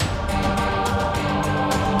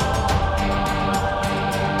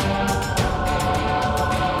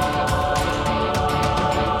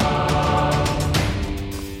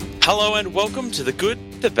and welcome to The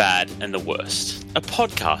Good, the Bad and the Worst, a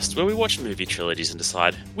podcast where we watch movie trilogies and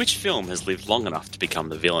decide which film has lived long enough to become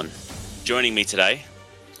the villain. Joining me today...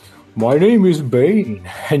 My name is Bane,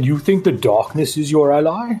 and you think the darkness is your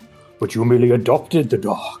ally? But you merely adopted the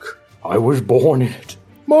dark. I was born in it,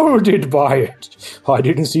 molded by it. I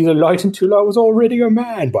didn't see the light until I was already a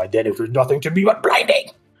man. By then it was nothing to me but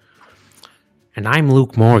blinding. And I'm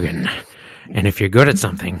Luke Morgan, and if you're good at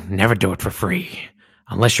something, never do it for free.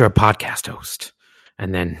 Unless you're a podcast host,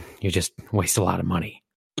 and then you just waste a lot of money.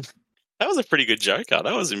 That was a pretty good joke, That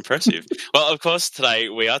was impressive. Well, of course, today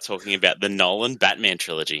we are talking about the Nolan Batman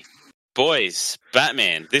trilogy. Boys,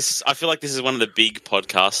 Batman. I feel like this is one of the big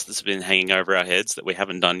podcasts that's been hanging over our heads that we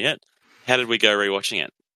haven't done yet. How did we go rewatching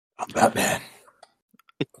it? I'm Batman.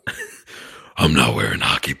 I'm not wearing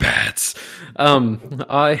hockey pads.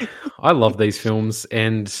 I love these films,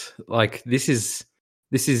 and like this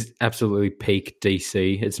is absolutely peak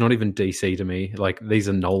DC. It's not even DC to me. Like, these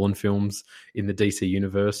are Nolan films in the DC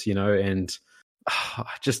universe, you know, and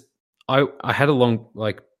I had a long,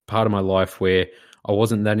 part of my life where I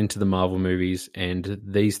wasn't that into the Marvel movies, and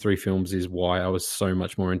these three films is why I was so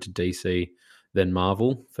much more into DC than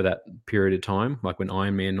Marvel for that period of time, like when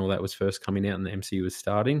Iron Man and all that was first coming out and the MCU was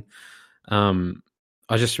starting.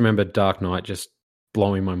 I just remember Dark Knight just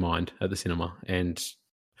blowing my mind at the cinema, and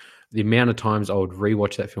the amount of times I would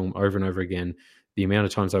rewatch that film over and over again, the amount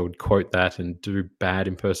of times I would quote that and do bad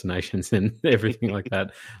impersonations and everything like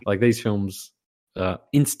that. Like, these films,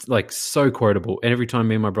 so quotable. And every time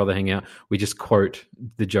me and my brother hang out, we just quote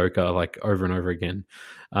the Joker like over and over again.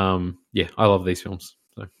 I love these films.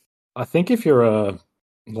 So I think if you're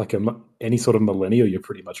any sort of millennial, you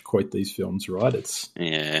pretty much quote these films, right? It's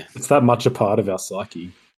that much a part of our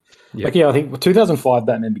psyche. Yeah. I think 2005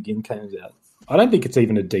 Batman Begins came out. I don't think it's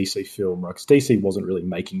even a DC film, right? Because DC wasn't really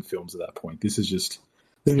making films at that point. This is just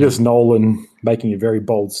Nolan making a very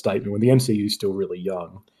bold statement when the MCU is still really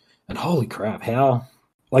young. And holy crap, how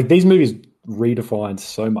these movies redefined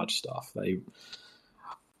so much stuff.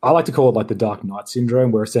 I like to call it the Dark Knight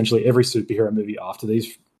syndrome, where essentially every superhero movie after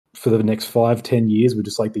these for the next 5-10 years were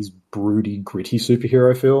just these broody, gritty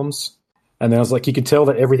superhero films. And then I was you could tell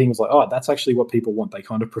that everything was that's actually what people want. They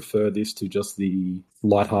kind of prefer this to just the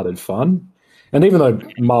lighthearted fun. And even though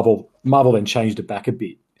Marvel then changed it back a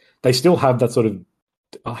bit, they still have that sort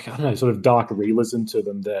of dark realism to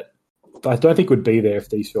them that I don't think would be there if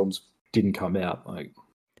these films didn't come out.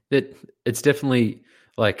 It's definitely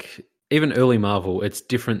even early Marvel, it's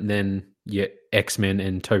different than your X-Men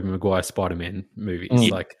and Tobey Maguire Spider-Man movies.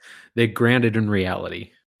 They're grounded in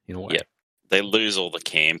reality in a way. Yeah, they lose all the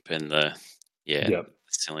camp and the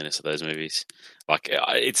silliness of those movies.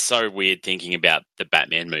 It's so weird thinking about the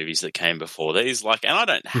Batman movies that came before these. And I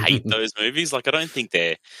don't hate those movies. I don't think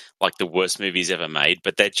they're the worst movies ever made,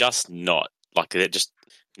 but they're just not they're just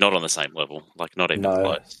not on the same level. Not even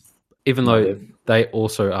close. Even though they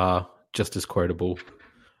also are just as quotable.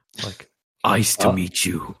 Ice to meet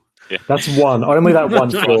you. Yeah. That's only that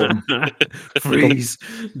one film. Freeze.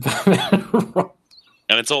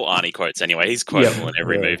 And it's all Arnie quotes anyway. He's quotable in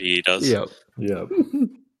every movie he does. Yeah.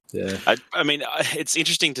 Yeah. I mean, it's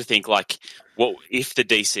interesting to think what if the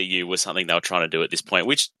DCU was something they were trying to do at this point,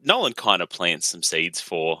 which Nolan kind of plants some seeds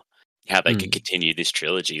for how they could continue this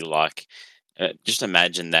trilogy. Just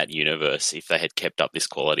imagine that universe if they had kept up this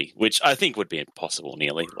quality, which I think would be impossible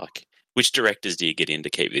nearly. Which directors do you get in to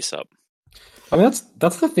keep this up? I mean,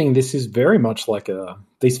 that's the thing. This is very much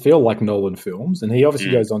these feel like Nolan films, and he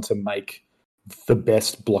obviously goes on to make the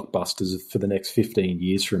best blockbusters for the next 15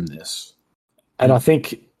 years from this. And I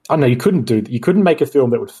think, I don't know, you couldn't make a film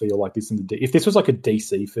that would feel like this if this was a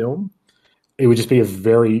DC film, it would just be a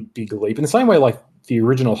very big leap. In the same way, the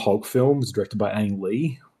original Hulk film was directed by Ang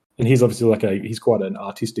Lee, and he's obviously he's quite an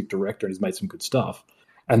artistic director and he's made some good stuff.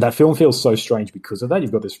 And that film feels so strange because of that.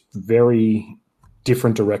 You've got this very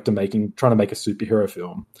different director trying to make a superhero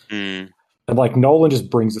film. And Nolan just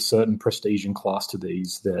brings a certain prestige and class to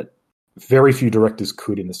these that very few directors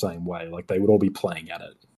could in the same way. They would all be playing at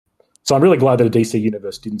it. So I'm really glad that a DC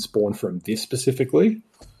universe didn't spawn from this specifically,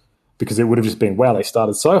 because it would have just been, wow, they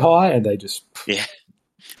started so high and they just... Yeah.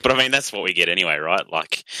 But I mean, that's what we get anyway, right?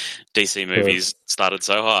 DC movies started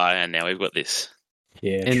so high and now we've got this.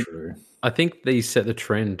 Yeah, and true. I think these set the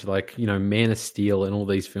trend. Man of Steel and all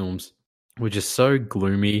these films were just so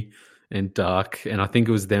gloomy and dark. And I think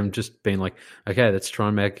it was them just being okay, let's try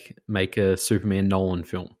and make a Superman Nolan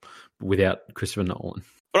film without Christopher Nolan.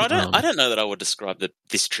 But I don't know that I would describe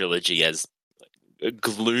this trilogy as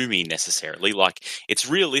gloomy necessarily. It's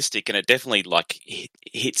realistic and it definitely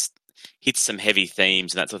hits some heavy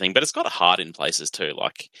themes and that sort of thing. But it's got a heart in places too.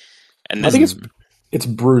 I think it's it's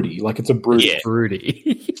broody. Like it's a broody. Yeah.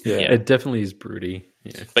 Broody. Yeah. It definitely is broody.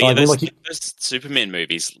 Yeah. But yeah, those Superman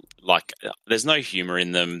movies, like, there's no humor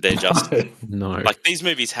in them. They're just No. like, these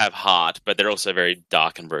movies have heart, but they're also very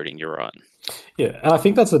dark and brooding. You're right. Yeah, and I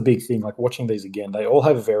think that's a big thing. Like watching these again, they all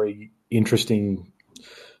have very interesting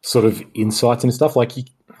sort of insights and stuff. Like,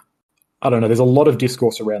 I don't know, there's a lot of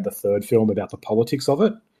discourse around the third film about the politics of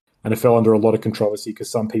it, and it fell under a lot of controversy because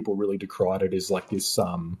some people really decried it as like this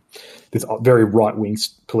very right-wing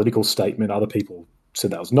political statement. Other people said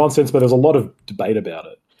that was nonsense, but there's a lot of debate about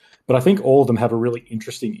it. But I think all of them have a really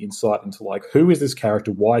interesting insight into like, who is this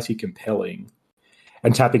character? Why is he compelling?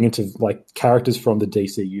 And tapping into like characters from the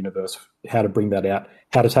DC universe, how to bring that out,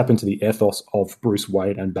 how to tap into the ethos of Bruce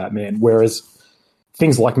Wayne and Batman. Whereas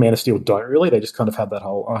things like Man of Steel don't really. They just kind of have that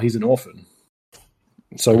whole, oh, he's an orphan.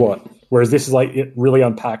 So what? Whereas this is like, it really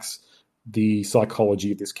unpacks the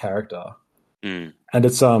psychology of this character. And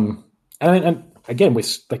it's, and again, we're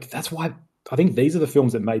like, that's why I think these are the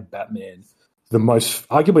films that made Batman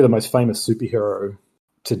arguably the most famous superhero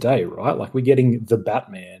today, right? Like, we're getting the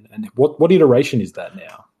Batman, and what iteration is that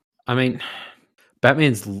now? I mean,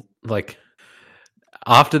 Batman's like,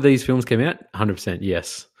 after these films came out, 100%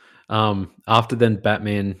 yes. After then,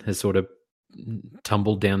 Batman has sort of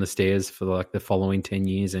tumbled down the stairs for like the following 10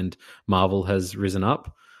 years, and Marvel has risen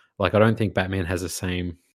up. Like, I don't think Batman has the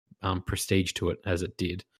same prestige to it as it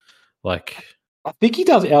did. Like, I think he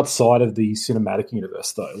does outside of the cinematic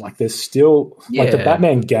universe, though. Like, there's still like the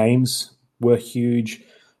Batman games were huge.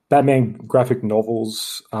 Batman graphic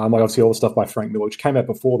novels, like obviously all the stuff by Frank Miller, which came out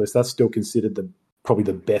before this, that's still considered probably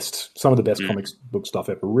some of the best comics book stuff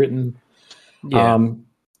ever written. Yeah.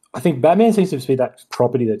 I think Batman seems to be that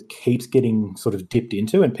property that keeps getting sort of dipped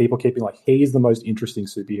into, and people keeping like, he's the most interesting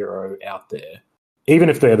superhero out there, even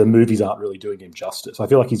if the movies aren't really doing him justice. I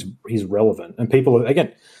feel like he's relevant, and people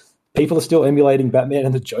are still emulating Batman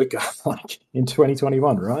and the Joker like in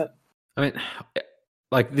 2021, right? I mean,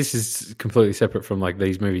 like, this is completely separate from like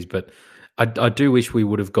these movies, but I do wish we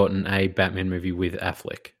would have gotten a Batman movie with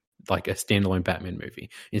Affleck, like a standalone Batman movie,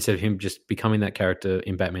 instead of him just becoming that character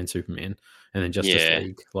in Batman Superman and then Justice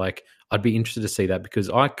League. Like, I'd be interested to see that because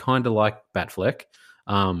I kind of like Batfleck,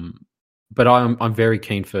 but I'm very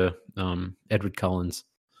keen for Edward Cullen's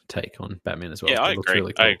take on Batman as well. Yeah, I agree.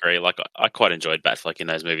 Really cool. I agree. Like, I quite enjoyed Batfleck in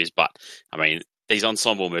those movies, but I mean, these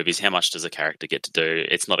ensemble movies, how much does a character get to do?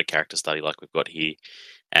 It's not a character study like we've got here.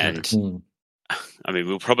 And I mean,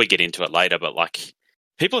 we'll probably get into it later, but like,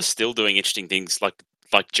 people are still doing interesting things like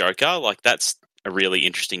Joker. Like, that's a really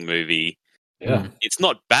interesting movie. Yeah. It's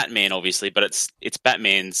not Batman, obviously, but it's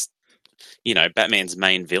Batman's, Batman's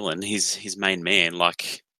main villain, his main man.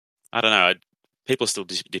 Like, I don't know. People are still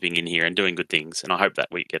dipping in here and doing good things, and I hope that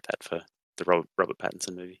we get that for the Robert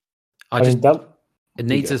Pattinson movie. It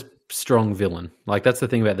needs a strong villain. Like, that's the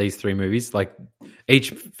thing about these three movies. Like,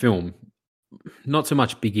 each film, not so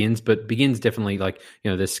much Begins, but Begins definitely, like,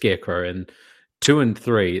 there's Scarecrow, and 2 and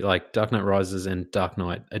 3, like Dark Knight Rises and Dark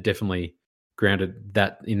Knight, are definitely grounded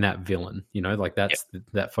in that villain. Like, that's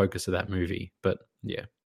that focus of that movie. But yeah,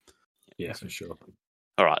 for sure.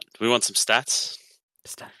 All right, do we want some stats?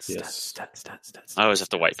 Stats. I always have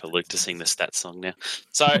to wait for Luke to sing the stats song now.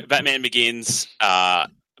 So, Batman Begins,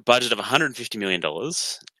 budget of $150 million.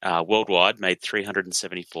 Worldwide, made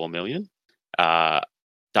 $374 million.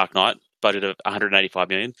 Dark Knight, budget of $185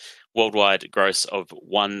 million. Worldwide gross of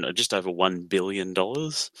just over $1 billion.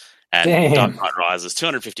 And Damn. Dark Knight Rises,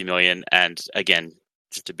 $250 million. And again,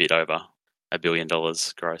 just a bit over $1 billion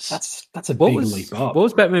gross. That's a big leap up. What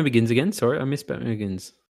was Batman Begins again? Sorry, I missed Batman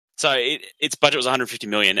Begins. So its budget was $150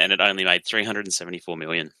 million, and it only made $374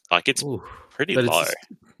 million. Like, it's pretty low.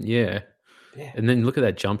 Yeah. And then look at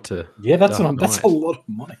that jump to that's a lot of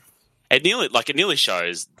money. It nearly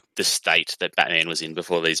shows the state that Batman was in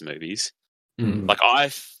before these movies. Like, I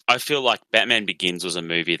feel like Batman Begins was a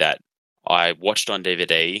movie that I watched on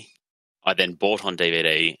DVD, I then bought on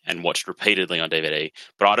DVD and watched repeatedly on DVD,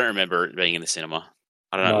 but I don't remember it being in the cinema.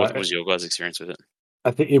 I don't know. What was your guys' experience with it? I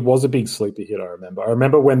think it was a big sleeper hit, I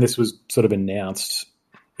remember when this was sort of announced,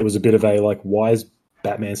 it was a bit of a, like, why is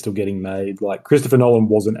Batman still getting made? Like, Christopher Nolan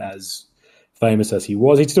wasn't as famous as he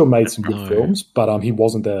was. He still made some good films, but he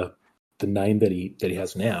wasn't the name that he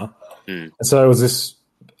has now. And so it was this,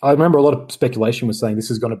 I remember a lot of speculation was saying this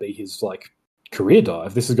is going to be his, like, career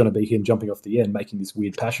dive. This is going to be him jumping off the end, making this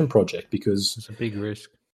weird passion project, because it's a big risk.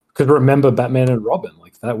 Because remember Batman and Robin,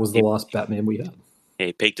 like, that was the last Batman we had. Yeah,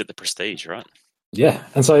 he peaked at the Prestige, right? Yeah,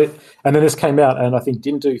 and then this came out, and I think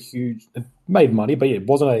didn't do huge. It made money, but it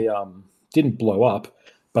wasn't didn't blow up,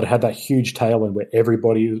 but it had that huge tail end where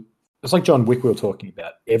everybody. It's like John Wick we were talking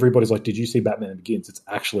about. Everybody's like, "Did you see Batman Begins? It's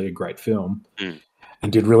actually a great film."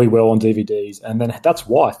 and did really well on DVDs. And then that's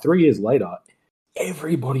why 3 years later,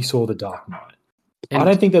 everybody saw The Dark Knight. And I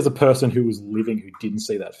don't think there's a person who was living who didn't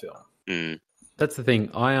see that film. Mm. That's the thing.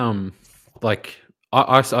 I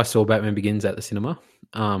saw Batman Begins at the cinema,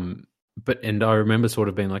 and I remember sort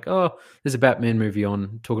of being like, "Oh, there's a Batman movie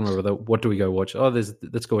on." Talking about what do we go watch? Oh,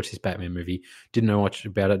 let's go watch this Batman movie. Didn't know much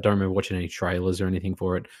about it. Don't remember watching any trailers or anything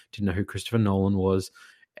for it. Didn't know who Christopher Nolan was,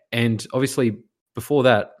 and obviously before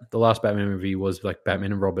that, the last Batman movie was like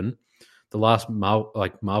Batman and Robin. The last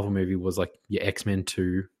Marvel movie was like your X-Men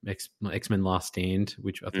 2, X-Men Last Stand,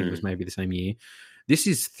 which I think was maybe the same year. This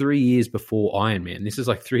is 3 years before Iron Man. This is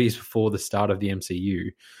like 3 years before the start of the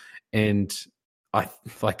MCU. And I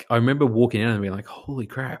remember walking out and being like, holy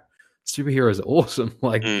crap, superheroes are awesome.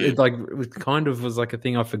 It kind of was like a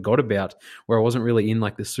thing I forgot about, where I wasn't really in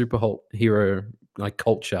like the superhero like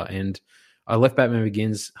culture. And I left Batman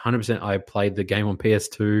Begins 100%. I played the game on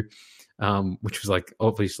PS2. Which was like,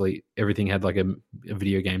 obviously everything had like a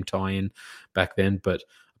video game tie-in back then, but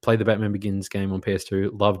I played the Batman Begins game on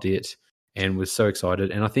PS2, loved it, and was so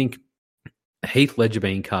excited. And I think Heath Ledger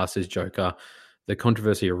being cast as Joker, the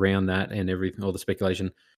controversy around that and everything, all the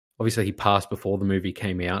speculation, obviously he passed before the movie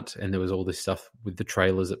came out, and there was all this stuff with the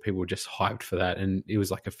trailers that people were just hyped for that, and it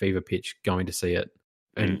was like a fever pitch going to see it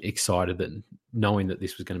and excited, that knowing that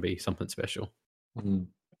this was going to be something special.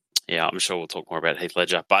 Yeah, I'm sure we'll talk more about Heath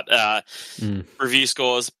Ledger. But review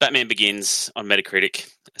scores, Batman Begins on Metacritic,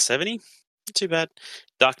 70. Not too bad.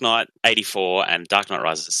 Dark Knight, 84, and Dark Knight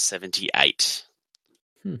Rises, 78.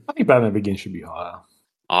 I think Batman Begins should be higher.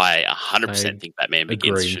 I 100% think Batman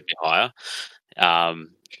Begins should be higher.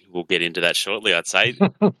 We'll get into that shortly, I'd say.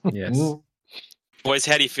 Yes. Boys,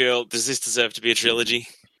 how do you feel? Does this deserve to be a trilogy?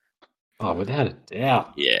 Oh, without a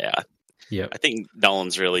doubt. Yeah. Yeah, I think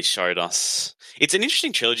Nolan's really showed us. It's an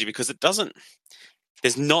interesting trilogy because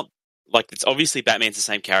there's not, like, it's obviously Batman's the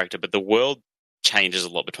same character, but the world changes a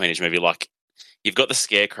lot between each movie. Like, you've got the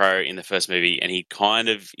Scarecrow in the first movie, and he kind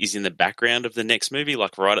of is in the background of the next movie,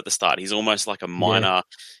 like right at the start. He's almost like a minor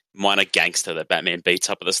gangster that Batman beats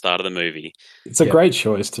up at the start of the movie. It's a great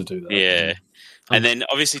choice to do that. Yeah. And then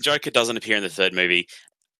obviously Joker doesn't appear in the third movie.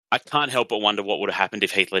 I can't help but wonder what would have happened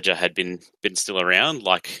if Heath Ledger had been still around,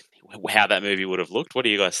 like how that movie would have looked. What do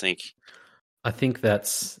you guys think? I think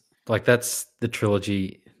that's the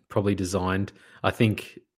trilogy probably designed. I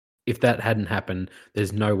think if that hadn't happened,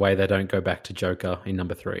 there's no way they don't go back to Joker in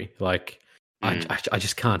number 3. Like, I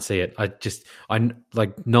just can't see it. I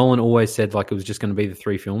like Nolan always said like it was just going to be the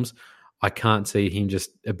 3 films. I can't see him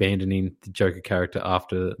just abandoning the Joker character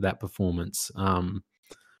after that performance. And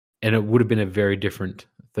it would have been a very different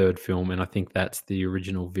third film. And I think that's the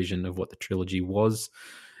original vision of what the trilogy was.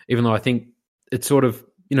 Even though I think it's sort of,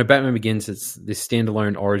 Batman Begins, it's this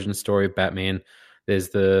standalone origin story of Batman. There's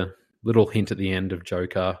the little hint at the end of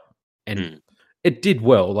Joker, and it did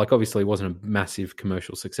well. Like, obviously it wasn't a massive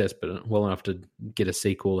commercial success, but well enough to get a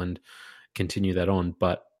sequel and continue that on.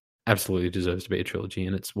 But absolutely deserves to be a trilogy,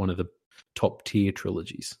 and it's one of the top tier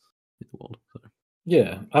trilogies in the world. So.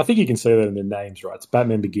 Yeah, I think you can see that in the names, right? It's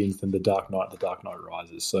Batman Begins, then The Dark Knight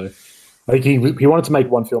Rises. So I think he wanted to make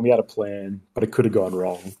one film. He had a plan, but it could have gone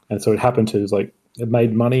wrong. And so it happened to, it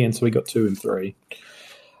made money, and so we got 2 and 3.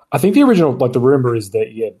 I think the original, the rumor is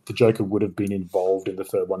that, the Joker would have been involved in the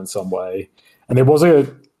third one in some way. And there was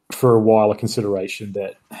for a while, a consideration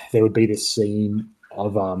that there would be this scene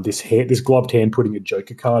of this gloved hand putting a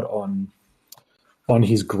Joker card on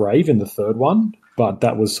his grave in the third one. But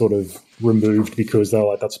that was sort of removed because they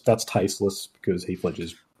were like, that's tasteless because Heath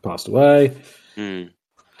Ledger's passed away. And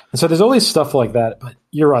so there's all this stuff like that. But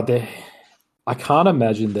you're right there. I can't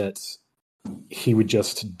imagine that he would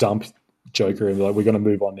just dump Joker and be like, we're going to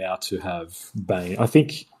move on now to have Bane. I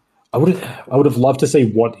think I would have loved to see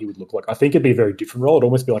what he would look like. I think it'd be a very different role. It'd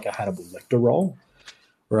almost be like a Hannibal Lecter role,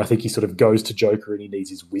 where I think he sort of goes to Joker and he needs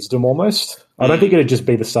his wisdom almost. I don't think it'd just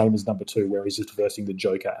be the same as number 2, where he's just versing the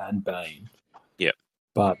Joker and Bane. Yeah.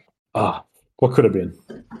 But, what could have been?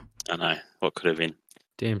 I know. What could have been?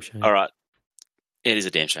 Damn shame. All right. It is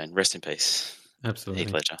a damn shame. Rest in peace. Absolutely.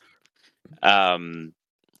 Heath Ledger.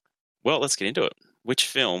 Well, let's get into it. Which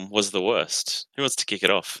film was the worst? Who wants to kick it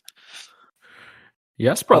off?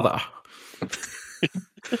 Yes, brother.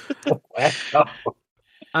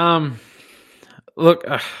 Look,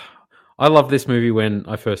 I love this movie when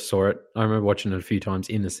I first saw it. I remember watching it a few times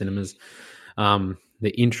in the cinemas. The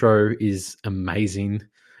intro is amazing,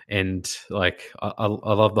 and I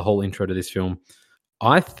love the whole intro to this film.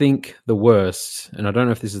 I think the worst, and I don't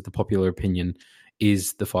know if this is the popular opinion,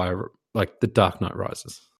 is The Dark Knight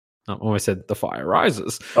Rises. I almost said The Fire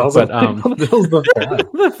Rises. The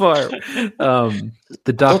fire.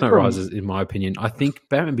 The Dark Knight Rises, in my opinion, I think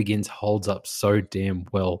Batman Begins holds up so damn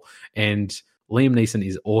well. And Liam Neeson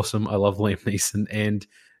is awesome. I love Liam Neeson. And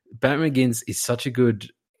Batman Begins is such a good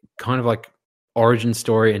kind of like origin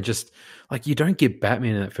story, and just like you don't get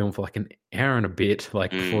Batman in that film for like an hour and a bit,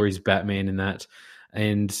 like before he's Batman in that.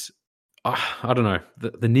 And I don't know,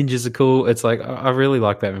 the ninjas are cool. It's like I really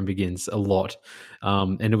like Batman Begins a lot,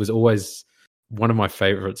 and it was always one of my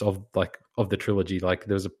favorites of the trilogy. Like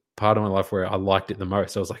there was a part of my life where I liked it the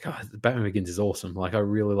most. I was like, Batman Begins is awesome. Like I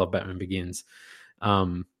really love Batman Begins.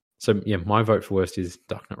 So yeah, my vote for worst is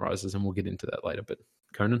Dark Knight Rises, and we'll get into that later. But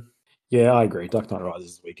Conan? Yeah, I agree. Dark Knight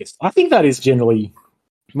Rises is the weakest. I think that is generally,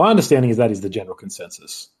 my understanding is that is the general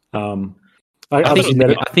consensus. I think I have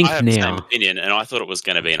the same opinion, and I thought it was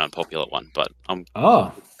going to be an unpopular one, but I'm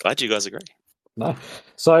glad you guys agree. No.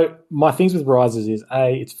 So my things with Rises is,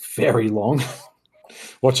 it's very long.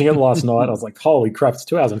 Watching it last night, I was like, holy crap, it's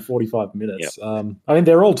 2 hours and 45 minutes. Yep. I mean,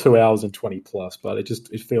 they're all 2 hours and 20 plus, but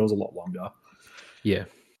it feels a lot longer. Yeah.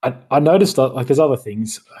 I noticed, like, there's other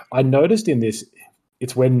things. I noticed in this,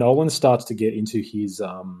 it's when Nolan starts to get into his,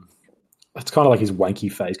 it's kind of like his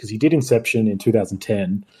wanky phase, because he did Inception in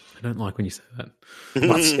 2010. I don't like when you say that.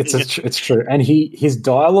 It's true. And his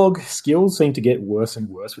dialogue skills seem to get worse and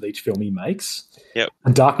worse with each film he makes. Yep.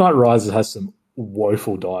 And Dark Knight Rises has some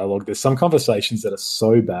woeful dialogue. There's some conversations that are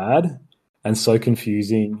so bad and so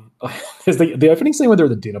confusing. There's the opening scene when they're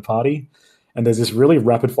at the dinner party, and there's this really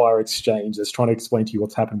rapid-fire exchange that's trying to explain to you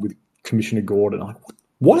what's happened with Commissioner Gordon. I'm like,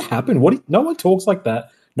 what happened? No one talks like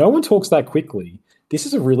that. No one talks that quickly. This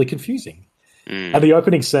is really confusing. And the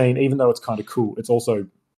opening scene, even though it's kind of cool, it's also the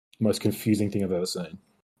most confusing thing I've ever seen.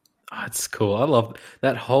 Oh, it's cool. I love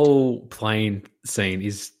that whole plane scene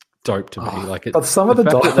is dope to me. But some of the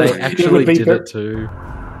fact that they actually did it too.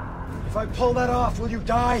 If I pull that off, will you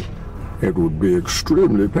die? It would be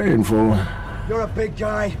extremely painful. You're a big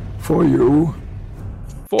guy. For you.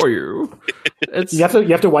 You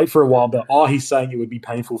have to wait for a while, but he's saying it would be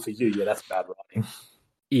painful for you. Yeah, that's bad writing.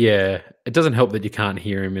 Yeah, it doesn't help that you can't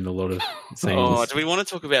hear him in a lot of scenes. Oh, do we want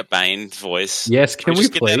to talk about Bane's voice? Yes, can we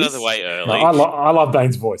just please? Get that out of the way early? No, I love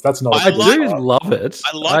Bane's voice. That's not. I do love it.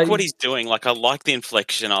 I like what he's doing. Like, I like the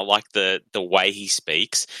inflection. I like the way he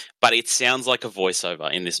speaks. But it sounds like a voiceover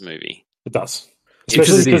in this movie. It does,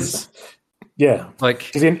 because it is. Yeah,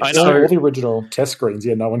 like in all the original test screens,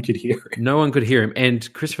 no one could hear him. No one could hear him,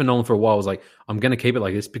 and Christopher Nolan for a while was like, "I'm going to keep it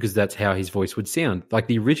like this because that's how his voice would sound." Like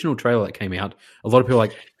the original trailer that came out, a lot of people were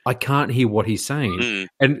like, "I can't hear what he's saying,"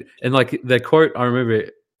 and like the quote, I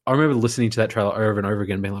remember listening to that trailer over and over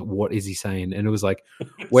again, being like, "What is he saying?" And it was like,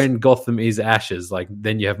 "When Gotham is ashes, like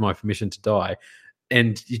then you have my permission to die,"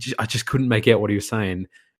 and I just couldn't make out what he was saying,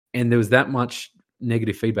 and there was that much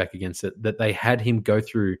negative feedback against it that they had him go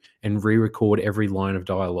through and re-record every line of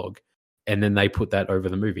dialogue, and then they put that over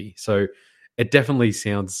the movie. So it definitely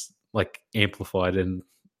sounds like amplified and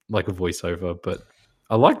like a voiceover, but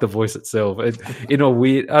I like the voice itself. In a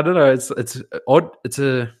weird, I don't know, it's odd. It's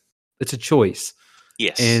a choice.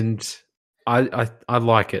 Yes, and I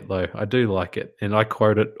like it though. I do like it, and I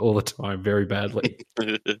quote it all the time very badly.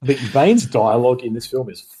 Bane's dialogue in this film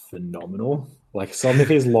is phenomenal. Like, some of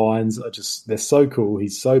his lines are they're so cool.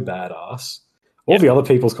 He's so badass. All the other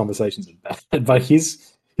people's conversations are bad, but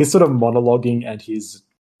his sort of monologuing and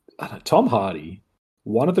Tom Hardy,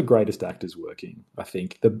 one of the greatest actors working, I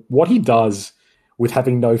think. What he does with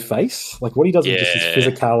having no face, like what he does with just his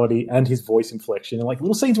physicality and his voice inflection, and like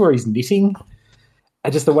little scenes where he's knitting,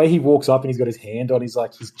 and just the way he walks up and he's got his hand on his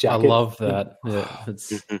jacket. I love that. Yeah,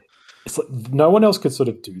 it's like no one else could sort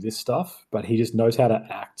of do this stuff, but he just knows how to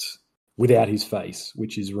act without his face,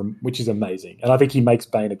 which is amazing. And I think he makes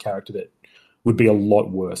Bane a character that would be a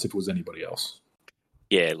lot worse if it was anybody else.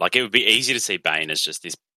 Yeah, like it would be easy to see Bane as just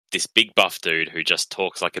this big buff dude who just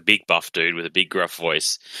talks like a big buff dude with a big gruff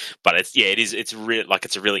voice. But it's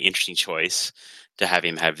a really interesting choice to have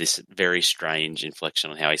him have this very strange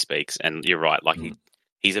inflection on how he speaks. And you're right, like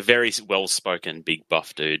he's a very well-spoken big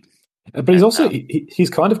buff dude. But he's also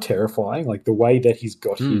he's kind of terrifying, like the way that he's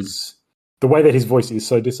got the way that his voice is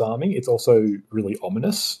so disarming. It's also really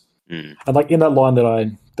ominous. And like in that line that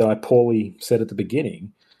I poorly said at the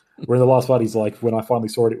beginning, where in the last part he's like, when I finally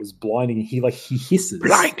saw it, it was blinding. He hisses,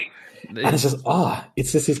 blinding, and it's just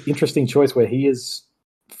it's just this interesting choice where he's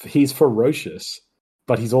ferocious,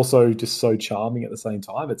 but he's also just so charming at the same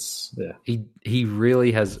time. He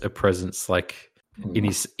really has a presence, like in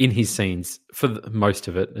his scenes for most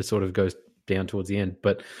of it. It sort of goes down towards the end,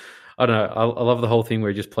 but I don't know. I love the whole thing where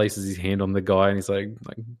he just places his hand on the guy and he's like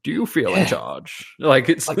do you feel in charge? Like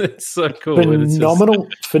it's so cool.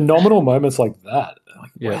 Phenomenal moments like that.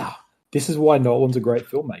 Like, wow, this is why Nolan's a great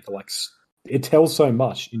filmmaker. Like, it tells so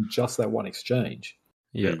much in just that one exchange.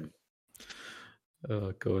 Yeah.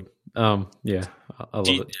 Oh god. Yeah, I love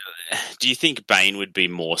it. Do you think Bane would be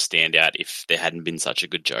more standout if there hadn't been such a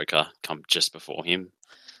good Joker come just before him?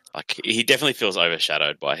 Like, he definitely feels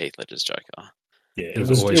overshadowed by Heath Ledger's Joker. Yeah, it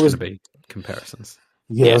was always going to be comparisons.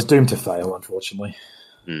 Yeah, it was doomed to fail, unfortunately.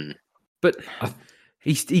 Mm. But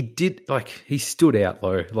he did, like, he stood out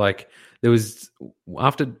though. Like, there was,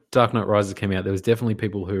 after Dark Knight Rises came out, there was definitely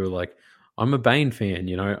people who were like, I'm a Bane fan,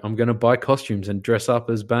 you know, I'm going to buy costumes and dress up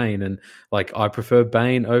as Bane, and like, I prefer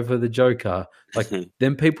Bane over the Joker. Like,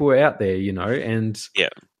 them people were out there, you know, and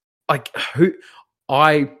like,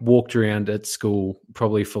 I walked around at school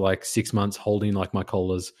probably for like 6 months holding like my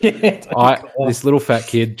collars. This little fat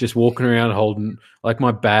kid just walking around holding like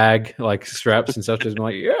my bag, like straps and stuff, just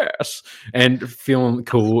like, yes, and feeling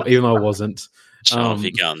cool, even though I wasn't. Showing off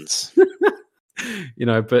your guns. You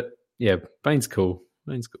know, but yeah, Bane's cool.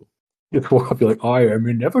 Bane's cool. You walk up, you're like, I am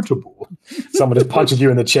inevitable. Someone just punches you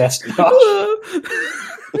in the chest.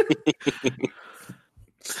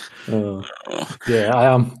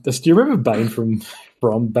 Yeah. Do you remember Bane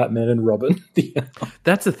from Batman and Robin?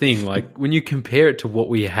 That's the thing. Like, when you compare it to what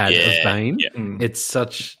we had of Bane, it's so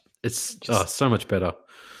much better.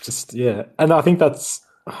 And I think that's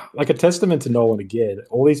like a testament to Nolan again.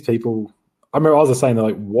 All these people. I remember I was saying,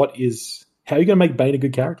 they're like, how are you going to make Bane a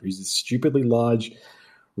good character? He's this stupidly large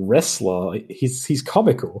wrestler. He's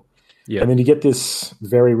comical, and then you get this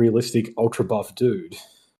very realistic ultra buff dude,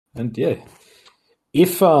 and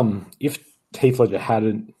if Heath Ledger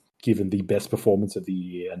hadn't given the best performance of the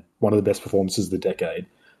year and one of the best performances of the decade,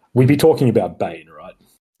 we'd be talking about Bane, right?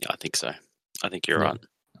 Yeah, I think so. I think you're right.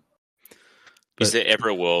 Is there ever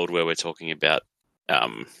a world where we're talking about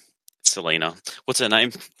Selena? What's her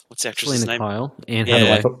name? What's the actress's name? Kyle. Anne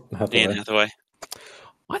Hathaway.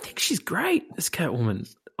 I think she's great as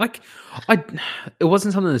Catwoman. Like, it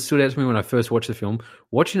wasn't something that stood out to me when I first watched the film.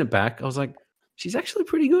 Watching it back, I was like, she's actually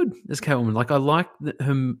pretty good as Catwoman. Like, I like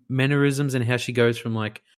her mannerisms and how she goes from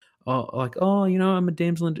oh, you know, I'm a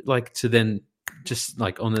damsel in, like, to then just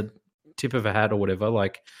like on the tip of a hat or whatever,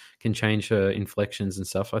 like, can change her inflections and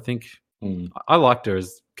stuff. I think I liked her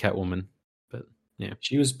as Catwoman, but yeah,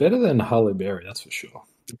 she was better than Halle Berry, that's for sure.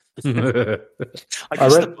 I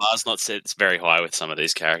guess the bar's not set very high with some of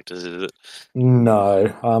these characters, is it?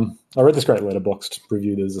 No. I read this great Letterboxd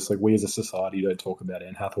review. There's this, like, we as a society don't talk about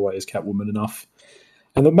Anne Hathaway as Catwoman enough.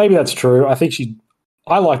 And maybe that's true. I think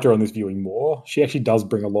I liked her on this viewing more. She actually does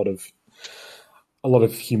bring a lot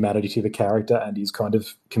of humanity to the character and is kind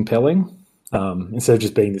of compelling. Instead of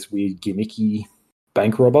just being this weird gimmicky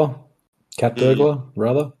bank robber, cat burglar,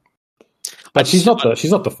 rather. But she's not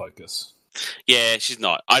the focus. Yeah, she's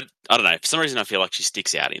not. I don't know. For some reason, I feel like she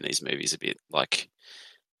sticks out in these movies a bit. Like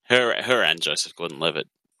her and Joseph Gordon-Levitt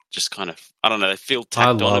just kind of, I don't know, they feel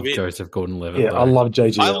tacked on a bit. I love Joseph Gordon-Levitt. Yeah, though. I love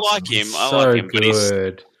JG. I like him. But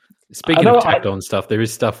good. Speaking of tacked on stuff, there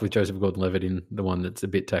is stuff with Joseph Gordon-Levitt in the one that's a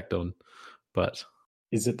bit tacked on. But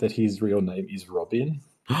is it that his real name is Robin?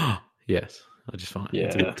 Yes, I just find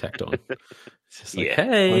it's a bit tacked on. It's just like,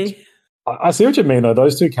 hey. I see what you mean, though.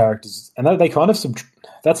 Those two characters, and they kind of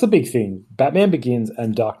that's the big thing. Batman Begins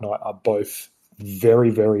and Dark Knight are both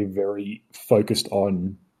very, very, very focused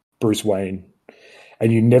on Bruce Wayne,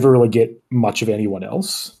 and you never really get much of anyone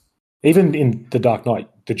else. Even in The Dark Knight,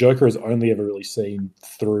 the Joker is only ever really seen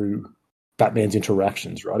through Batman's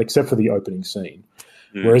interactions, right? Except for the opening scene.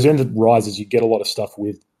 Whereas in Rises, you get a lot of stuff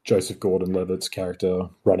with Joseph Gordon-Levitt's character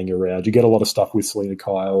running around. You get a lot of stuff with Selena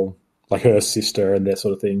Kyle, like her sister and that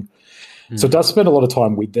sort of thing. So it does spend a lot of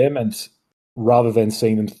time with them, and rather than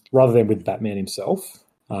with Batman himself.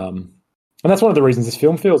 And that's one of the reasons this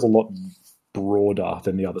film feels a lot broader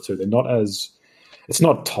than the other two. It's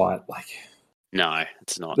not tight. Like, no,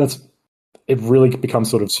 it's not. It really becomes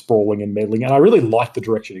sort of sprawling and meddling. And I really like the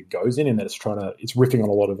direction it goes in that it's riffing on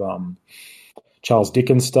a lot of Charles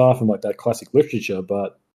Dickens stuff and like that classic literature,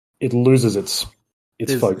 but it loses its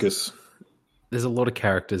focus. There's a lot of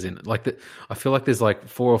characters in it. Like, I feel like there's like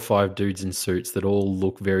 4 or 5 dudes in suits that all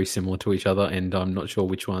look very similar to each other, and I'm not sure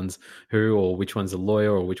which one's who, or which one's a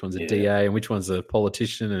lawyer, or which one's a DA, and which one's a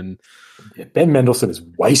politician. And Ben Mendelsohn is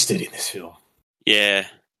wasted in this film. Yeah.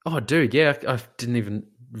 Oh, dude, yeah, I didn't even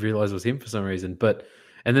realize it was him for some reason.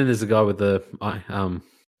 And then there's a guy with the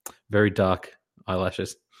very dark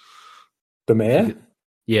eyelashes. The mayor?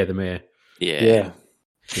 Yeah, the mayor. Yeah.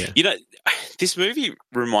 You know, this movie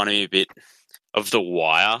reminded me a bit of The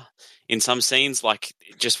Wire in some scenes, like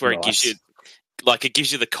just where it gives you. Like, it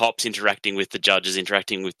gives you the cops interacting with the judges,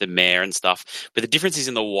 interacting with the mayor and stuff. But the difference is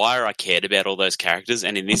in The Wire, I cared about all those characters,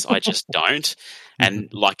 and in this, I just don't.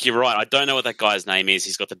 And, like, you're right, I don't know what that guy's name is.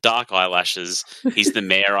 He's got the dark eyelashes. He's the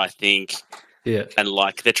mayor, I think. Yeah. And,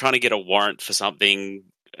 like, they're trying to get a warrant for something,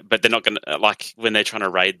 but they're not going to, like, when they're trying to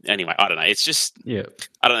raid. Anyway, I don't know. It's just, I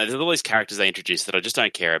don't know. There's all these characters they introduce that I just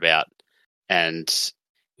don't care about. And,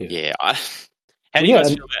 how do you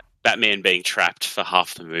guys feel about Batman being trapped for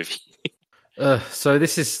half the movie? So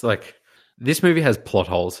this movie has plot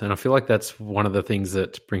holes, and I feel like that's one of the things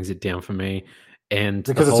that brings it down for me. And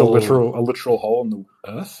because it's a literal hole in the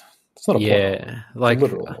earth. It's not a plot hole. Like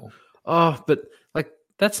it's a literal hole. Oh, but like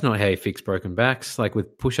that's not how you fix broken backs. Like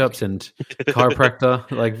with push-ups and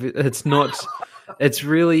chiropractor, like it's not. It's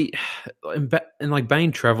really and like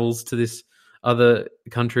Bane travels to this other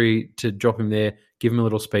country to drop him there, give him a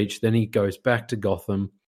little speech, then he goes back to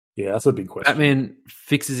Gotham. Yeah, that's a big question. Batman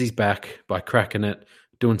fixes his back by cracking it,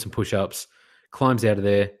 doing some push-ups, climbs out of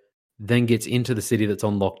there, then gets into the city that's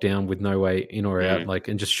on lockdown with no way in or out, like,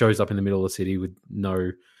 and just shows up in the middle of the city with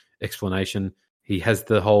no explanation. He has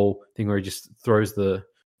the whole thing where he just throws the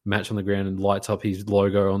match on the ground and lights up his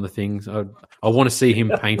logo on the things. I want to see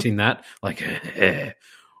him painting that, like,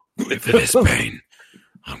 wait for this, Bane.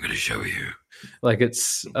 I'm going to show you. Like,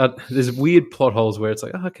 it's there's weird plot holes where it's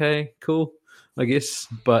like, okay, cool, I guess,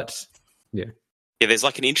 but yeah, there's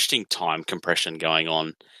like an interesting time compression going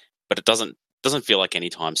on, but it doesn't feel like any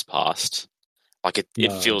time's passed. Like it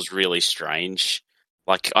feels really strange.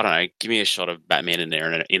 Like, I don't know, give me a shot of Batman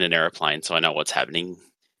in an airplane so I know what's happening.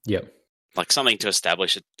 Yeah, like something to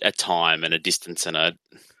establish a time and a distance and a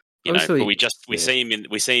But we see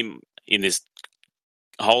him in this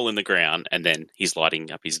hole in the ground, and then he's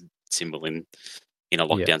lighting up his symbol in a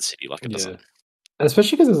lockdown city. Like it doesn't,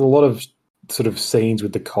 especially because there's a lot of sort of scenes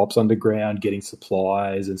with the cops underground getting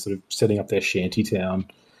supplies and sort of setting up their shanty town.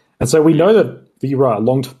 And so we know that you're right, a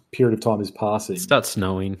long period of time is passing. It starts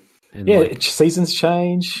snowing. And seasons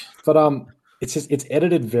change, but it's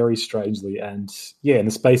edited very strangely. And in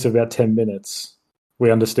the space of about 10 minutes,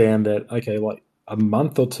 we understand that, okay, like a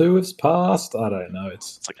month or two has passed. I don't know.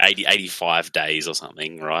 It's like 85 days or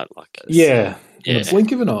something, right? Like in a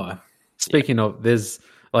blink of an eye. Speaking of, there's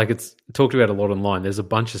like it's talked about a lot online. There's a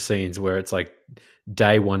bunch of scenes where it's like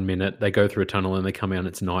day 1 minute, they go through a tunnel and they come out and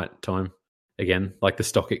it's night time again, like the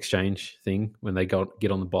stock exchange thing when they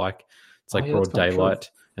get on the bike. It's like broad daylight.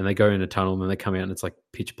 True. And they go in a tunnel and then they come out and it's like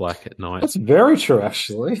pitch black at night. That's very true,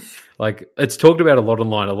 actually. Like it's talked about a lot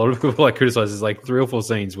online. A lot of people like criticize. There's like 3 or 4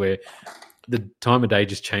 scenes where the time of day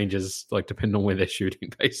just changes, like depending on where they're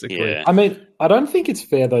shooting, basically. Yeah. I mean, I don't think it's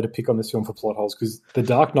fair though to pick on this film for plot holes because The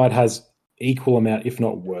Dark Knight has equal amount, if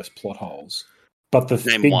not worse, plot holes. But the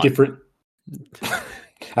big difference,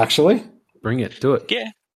 actually, bring it, do it. Yeah.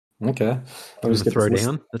 Okay. Let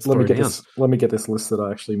me get this list that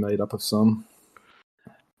I actually made up of some.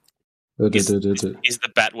 Is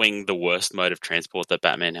the Batwing the worst mode of transport that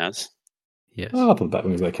Batman has? Yes. Oh, I thought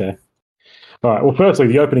Batwing was okay. All right. Well, firstly,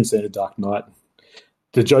 the opening scene of Dark Knight.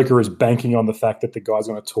 The Joker is banking on the fact that the guy's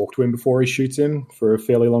going to talk to him before he shoots him for a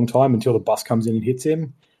fairly long time until the bus comes in and hits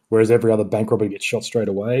him, whereas every other bank robber gets shot straight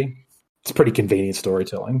away. It's pretty convenient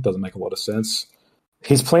storytelling. Doesn't make a lot of sense.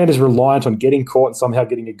 His plan is reliant on getting caught and somehow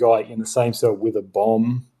getting a guy in the same cell with a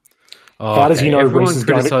bomb. How does he know Reese is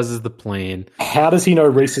criticizes the plan? How does he know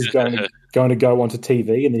Reese is going to go onto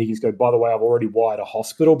TV and then he can go, by the way, I've already wired a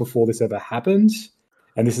hospital before this ever happened?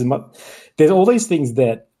 And this is there's all these things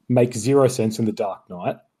that make zero sense in The Dark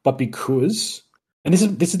Knight, but because, and this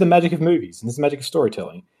is the magic of movies and this is the magic of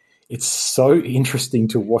storytelling, it's so interesting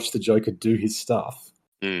to watch the Joker do his stuff.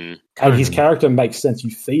 And his character makes sense.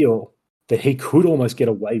 You feel that he could almost get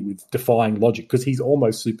away with defying logic because he's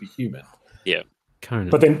almost superhuman. Yeah.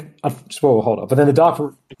 Conan. But then, hold up. But then The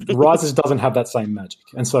Dark Rises doesn't have that same magic.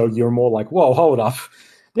 And so you're more like, whoa, hold up.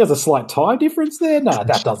 There's a slight time difference there? Nah,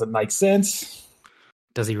 that doesn't make sense.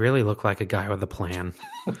 Does he really look like a guy with a plan?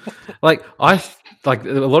 like a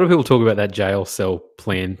lot of people talk about that jail cell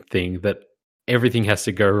plan thing, that everything has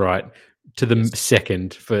to go right to the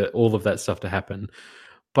second for all of that stuff to happen.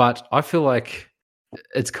 But I feel like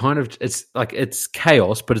it's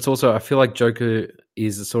chaos, but it's also, I feel like Joker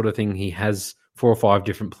is the sort of thing, he has 4 or 5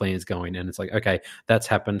 different plans going, and it's like, okay, that's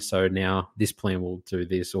happened, so now this plan will do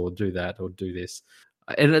this or do that or do this.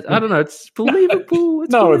 And I don't know, it's believable.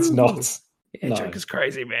 It's not. Yeah, no. Joker's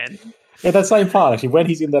crazy, man. Yeah, that same part, actually, when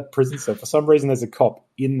he's in that prison cell, for some reason there's a cop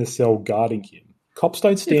in the cell guarding him. Cops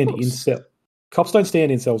don't stand in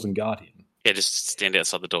cells and guard him. Yeah, just stand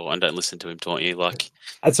outside the door and don't listen to him taunt you.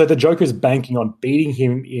 And so the Joker's banking on beating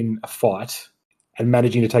him in a fight and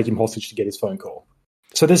managing to take him hostage to get his phone call.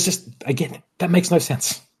 So there's just, again, that makes no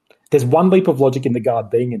sense. There's one leap of logic in the guard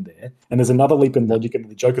being in there, and there's another leap in logic in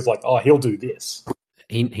the Joker's like, oh, he'll do this.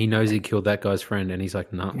 He knows he killed that guy's friend, and he's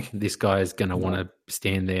like, no, this guy's going to want to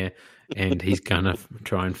stand there, and he's going to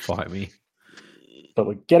try and fight me.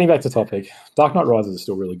 But getting back to topic, Dark Knight Rises is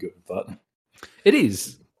still really good, but... It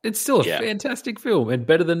is. It's still a fantastic film, and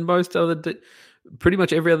better than most other... pretty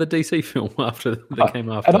much every other DC film that came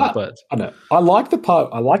after. But I know. I like the part.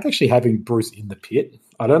 I like actually having Bruce in the pit.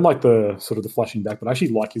 I don't like the sort of the flashing back, but I actually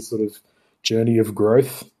like his sort of journey of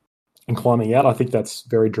growth and climbing out. I think that's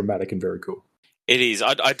very dramatic and very cool. It is.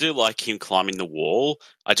 I do like him climbing the wall.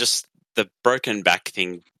 The broken back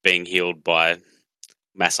thing being healed by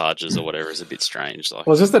massages or whatever is a bit strange. Well,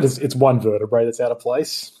 it's just that it's one vertebrae that's out of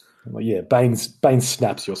place. Like, yeah, Bane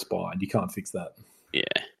snaps your spine. You can't fix that. Yeah,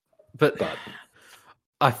 but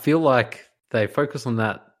I feel like they focus on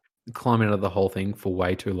that climbing out of the whole thing for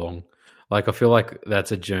way too long. Like, I feel like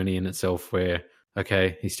that's a journey in itself where,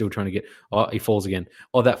 okay, he's still trying to get... Oh, he falls again.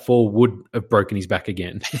 Oh, that fall would have broken his back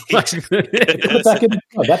again. That's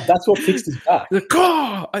what fixed his back.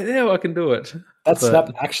 I can do it.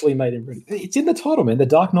 Snap actually made him ready. It's in the title, man. The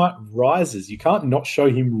Dark Knight Rises. You can't not show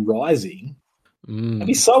him rising. That'd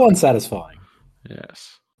be so unsatisfying.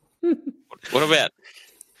 Yes. What about...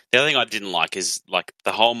 The other thing I didn't like is, like,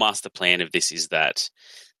 the whole master plan of this is that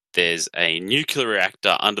there's a nuclear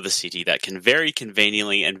reactor under the city that can very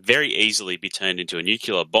conveniently and very easily be turned into a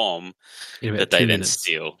nuclear bomb that they then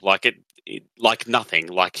steal. Like like nothing.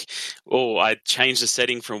 Like, oh, I changed the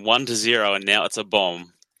setting from 1 to 0 and now it's a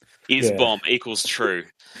bomb. Bomb equals true.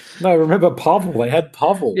 No, remember Pavel? They had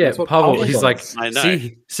Pavel. Yeah, Pavel. He's like, I know.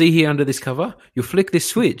 See here under this cover? You flick this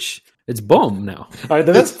switch. It's bomb now. The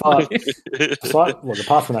best part,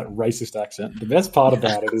 apart from that racist accent, the best part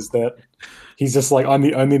about it is that he's just like, I'm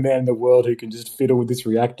the only man in the world who can just fiddle with this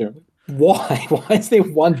reactor. Why? Why is there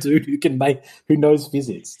one dude who knows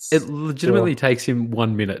physics? It legitimately takes him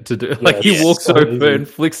 1 minute to do. Like, he walks over and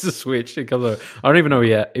flicks the switch. It comes over. I don't even know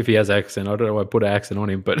if he has accent. I don't know why I put an accent on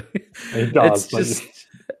him, but he does.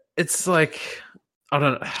 It's like, I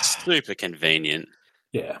don't know. Super convenient.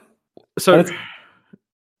 Yeah. So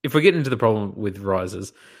if we get into the problem with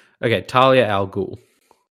Rises, okay, Talia al Ghul,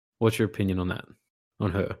 what's your opinion on that?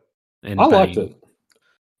 On her? And I liked it.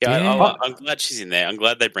 Yeah, I'm glad she's in there. I'm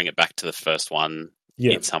glad they bring it back to the first one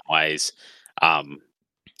in some ways.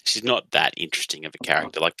 She's not that interesting of a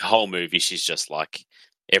character. Like, the whole movie, she's just like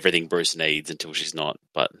everything Bruce needs until she's not.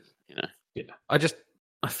 But, you know. Yeah.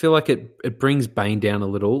 I feel like it brings Bane down a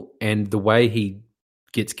little, and the way he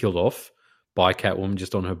gets killed off by Catwoman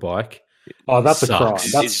just on her bike. Oh, that's a crime.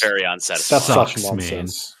 It's very unsatisfying. That's such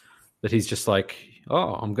nonsense. Man, that he's just like,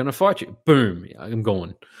 oh, I'm going to fight you. Boom, I'm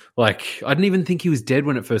gone. Like, I didn't even think he was dead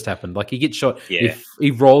when it first happened. Like, he gets shot. Yeah.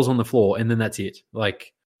 He rolls on the floor, and then that's it.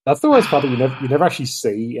 Like, that's the worst part. That you never actually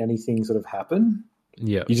see anything sort of happen.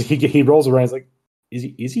 Yeah, he rolls around. He's like,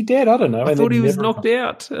 is he dead? I don't know. I thought he was knocked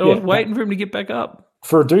out. I was waiting for him to get back up.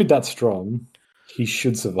 For a dude that strong, he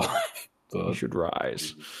should survive. He should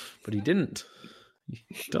rise, but he didn't.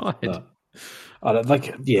 He died. No. I don't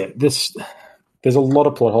like. Yeah, there's a lot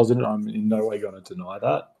of plot holes in it. I'm in no way going to deny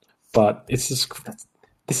that, but it's just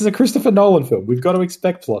this is a Christopher Nolan film. We've got to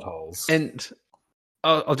expect plot holes. And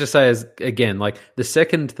I'll just say again, like, the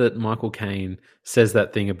second that Michael Caine says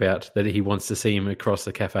that thing about that he wants to see him across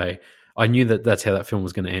the cafe, I knew that's how that film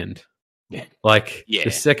was going to end. Yeah. Like, the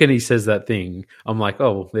second he says that thing, I'm like,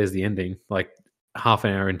 oh, there's the ending. Like, half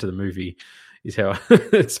an hour into the movie is how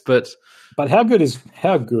it's. But how good he's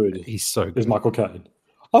so good. Is Michael Caine?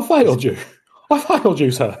 I failed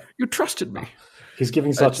you, sir. You trusted me. He's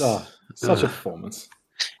giving such a performance.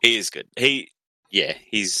 He is good.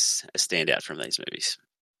 He's a standout from these movies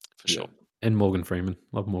for sure. And Morgan Freeman,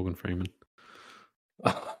 love Morgan Freeman.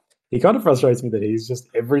 He kind of frustrates me that he's just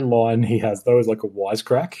every line he has though is like a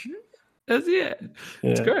wisecrack.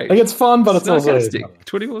 It's great. Like, it's fun, but it's also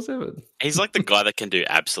 24/7. He's like the guy that can do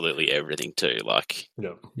absolutely everything too. Like,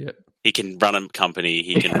 yeah. He can run a company.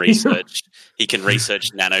 He can research. He can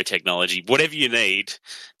research nanotechnology. Whatever you need,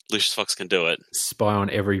 Lucius Fox can do it. Spy on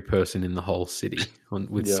every person in the whole city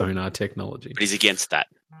with sonar technology. But he's against that.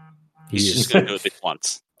 He's just going to do it this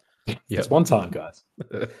once. It's one time, guys.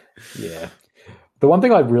 Yeah. The one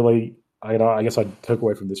thing I guess I took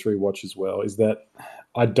away from this rewatch as well is that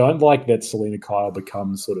I don't like that Selena Kyle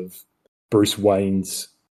becomes sort of Bruce Wayne's,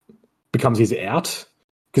 becomes his out.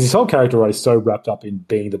 Because his whole character is so wrapped up in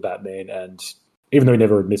being the Batman and, even though he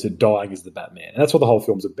never admits it, dying as the Batman. And that's what the whole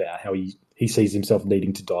film's about, how he sees himself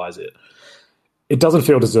needing to die as it. It doesn't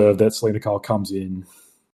feel deserved that Selena Kyle comes in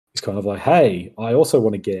He's kind of like, hey, I also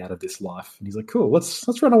want to get out of this life. And he's like, cool,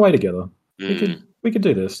 let's run away together. We could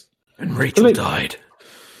do this. And Rachel died.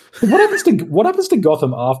 What happens to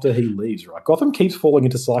Gotham after he leaves, right? Gotham keeps falling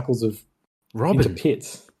into cycles of into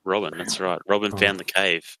pits. Robin, that's right. Robin found the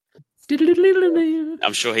cave.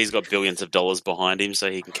 I'm sure he's got billions of dollars behind him,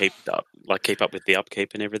 so he can keep up with the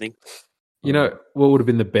upkeep and everything. You know what would have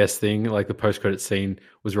been the best thing? Like the post-credit scene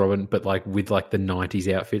was Robin, but like with like the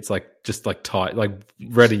 '90s outfits, like just like tight, like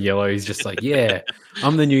red and yellow. He's just like, yeah,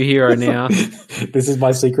 I'm the new hero now. This is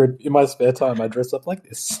my secret. In my spare time, I dress up like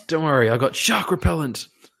this. Don't worry, I got shark repellent.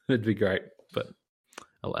 It'd be great, but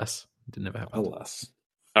alas, it never happened. Alas.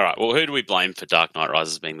 All right. Well, who do we blame for Dark Knight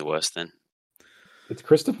Rises being the worst then? It's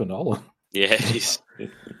Christopher Nolan. Yeah, it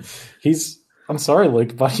is. I'm sorry,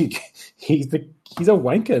 Luke, but he's a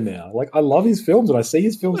wanker now. Like, I love his films and I see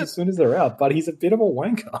his films as soon as they're out, but he's a bit of a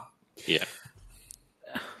wanker. Yeah.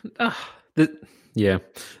 The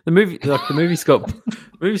movie's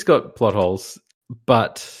got plot holes,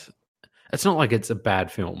 but it's not like it's a bad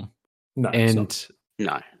film. No,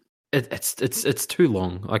 no. It's too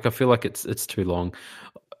long. Like I feel like it's too long.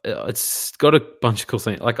 It's got a bunch of cool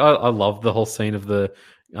scenes. Like I love the whole scene of the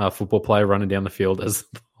football player running down the field as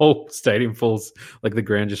the whole stadium falls, like the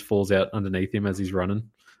ground just falls out underneath him as he's running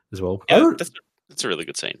as well. Yeah, that's a really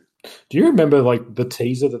good scene. Do you remember like the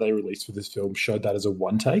teaser that they released for this film showed that as a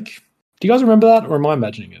one take? Do you guys remember that, or am I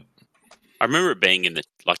imagining it? I remember it being in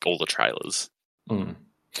all the trailers. Because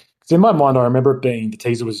in my mind, I remember it being the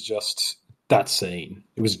teaser was just that scene.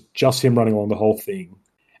 It was just him running along the whole thing,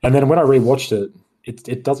 and then when I rewatched it,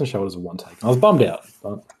 it doesn't show it as a one take. I was bummed out,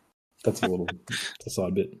 but that's a little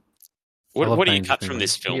side bit. What do you cut from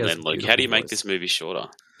this film then, Luke? How do you make this movie shorter?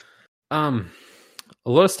 A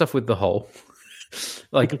lot of stuff with the hole.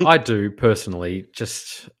 Like I do personally,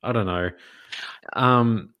 just I don't know. A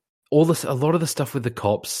lot of the stuff with the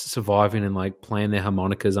cops surviving and like playing their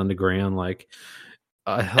harmonicas underground,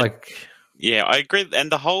 Yeah, I agree.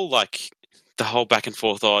 And the whole back and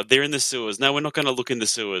forth. Oh, they're in the sewers. No, we're not going to look in the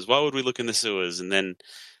sewers. Why would we look in the sewers? And then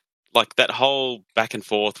like that whole back and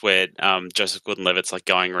forth where Joseph Gordon-Levitt's like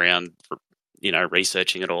going around,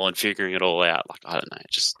 researching it all and figuring it all out. Like I don't know, it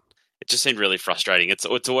just seemed really frustrating. It's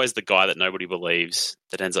always the guy that nobody believes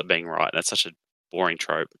that ends up being right. That's such a boring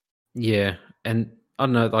trope. Yeah, and I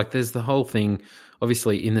don't know, like there's the whole thing,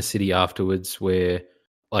 obviously in the city afterwards, where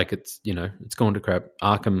like it's gone to crap.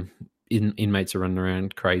 Arkham inmates are running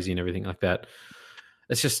around crazy and everything like that.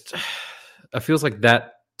 It's just, it feels like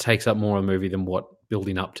that takes up more of the movie than what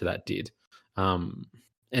building up to that did. And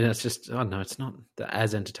it's just, I don't know, it's not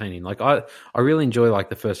as entertaining. Like I really enjoy like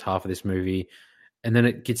the first half of this movie, and then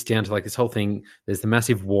it gets down to like this whole thing. There's the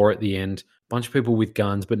massive war at the end, bunch of people with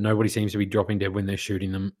guns, but nobody seems to be dropping dead when they're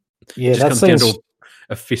shooting them. Yeah, it just comes down to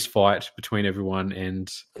a fist fight between everyone,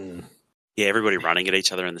 and yeah, everybody running at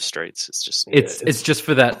each other in the streets. It's just it's just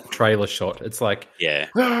for that trailer shot. It's like, yeah,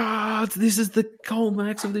 this is the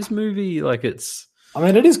climax of this movie. Like it's. I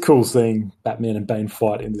mean, it is cool seeing Batman and Bane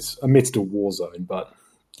fight in this amidst a war zone, but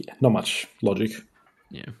yeah, not much logic.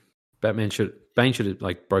 Yeah, Bane should have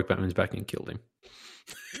like broke Batman's back and killed him.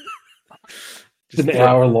 Just an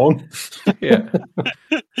hour long. Yeah.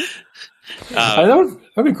 That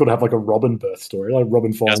would be cool to have like a Robin birth story, like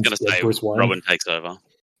Robin finds Bruce Wayne. Robin takes over.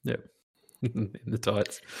 Yeah, in the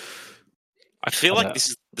tights. I feel like this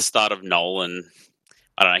is the start of Nolan.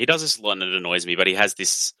 I don't know. He does this a lot and it annoys me, but he has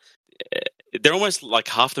this. They're almost like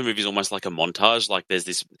half the movie is almost like a montage. Like there's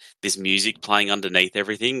this music playing underneath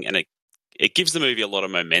everything, and it gives the movie a lot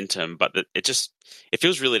of momentum, but it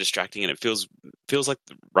feels really distracting, and it feels like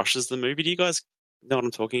it rushes the movie. Do you guys know what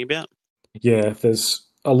I'm talking about? Yeah, there's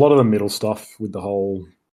a lot of the middle stuff with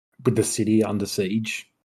the city under siege.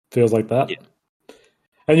 Feels like that. Yeah.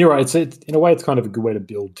 And you're right. It's in a way, it's kind of a good way to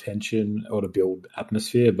build tension or to build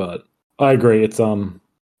atmosphere. But I agree. I'm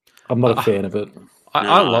not a fan of it.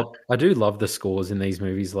 I do love the scores in these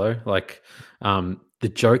movies, though. Like, the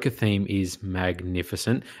Joker theme is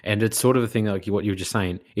magnificent, and it's sort of a thing like what you were just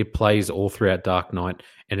saying. It plays all throughout Dark Knight,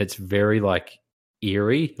 and it's very like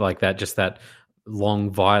eerie, like that. Just that long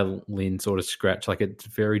violin sort of scratch, like it's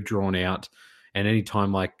very drawn out. And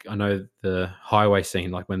anytime, like I know the highway scene,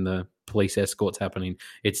 like when the police escort's happening,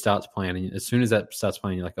 it starts playing, and as soon as that starts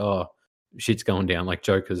playing, you're like, oh, shit's going down. Like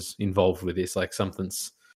Joker's involved with this. Like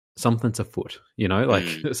something's afoot,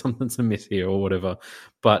 like something's amiss here or whatever.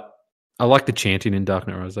 But I like the chanting in Dark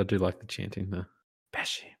Knight Rises. I do like the chanting, the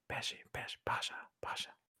Bashi, Bashi, Bash, Basha, Basha.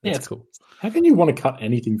 That's cool. How can you want to cut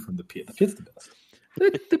anything from the pit? The pit's the best.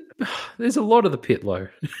 There's a lot of the pit, though.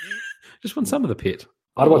 Just want some of the pit.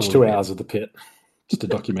 I'd watch 2 hours of the pit. Just a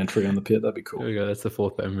documentary on the pit. That'd be cool. There we go. That's the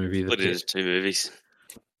fourth Batman movie. It is 2 movies.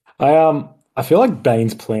 I feel like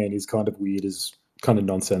Bane's plan is kind of weird, is kind of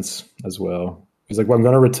nonsense as well. He's like, well, I'm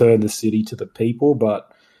going to return the city to the people,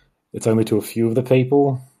 but it's only to a few of the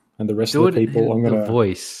people, and the rest of the people, I'm going to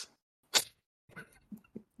voice.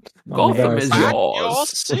 Gotham is yours.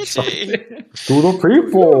 City. To the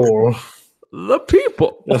people. The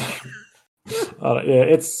people.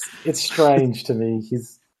 It's strange to me.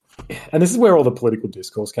 And this is where all the political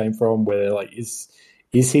discourse came from, where like is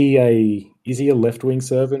he a left-wing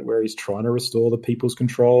servant where he's trying to restore the people's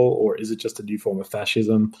control, or is it just a new form of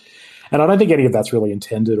fascism? And I don't think any of that's really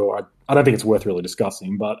intended, or I don't think it's worth really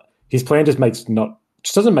discussing, but his plan just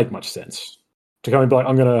doesn't make much sense. To go and be like,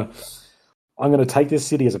 I'm gonna take this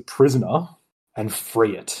city as a prisoner and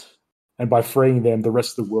free it. And by freeing them, the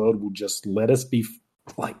rest of the world will just let us be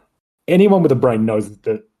like, anyone with a brain knows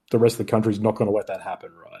that the rest of the country is not going to let that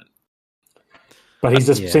happen, right? But he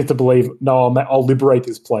just seems to believe, no, I'll liberate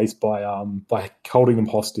this place by holding them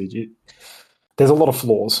hostage. There's a lot of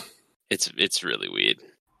flaws. It's really weird.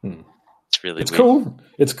 It's really weird. Cool.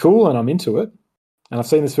 It's cool, and I'm into it. And I've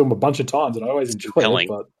seen this film a bunch of times, and I always enjoy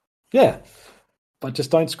it. But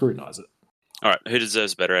just don't scrutinize it. All right, who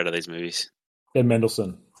deserves better out of these movies? Ben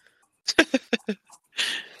Mendelsohn.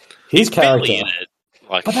 His character. In it.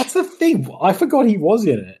 But that's the thing. I forgot he was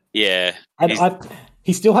in it. Yeah. And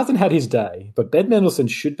he still hasn't had his day, but Ben Mendelsohn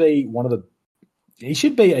should be he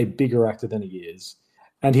should be a bigger actor than he is.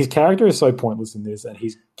 And his character is so pointless in this, and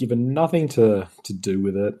he's given nothing to do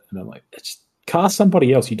with it. And I'm like, just cast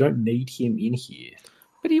somebody else. You don't need him in here.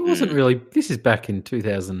 But he wasn't really... This is back in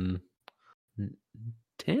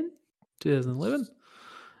 2010? 2011?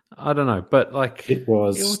 I don't know, but like... It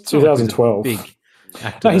was 2012. Big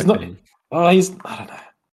actor. No, he's not... I don't know.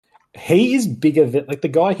 He is bigger than... Like, the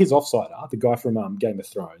guy, his offsider, the guy from Game of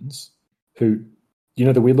Thrones, who... You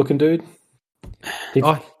know the weird-looking dude?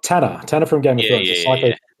 Tanner from Game of Thrones, the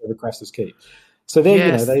psycho over Crassus Keep. So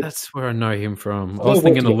that's where I know him from. I was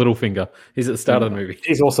thinking of Littlefinger. He's at the start of the movie.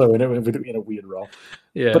 He's also in a weird role.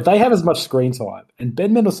 Yeah, but they have as much screen time, and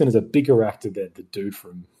Ben Mendelsohn is a bigger actor than the dude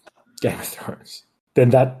from Game of Thrones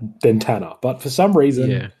than Tanner. But for some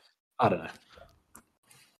reason, I don't know.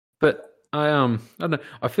 But I don't know.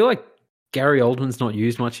 I feel like Gary Oldman's not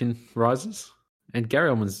used much in Rises, and Gary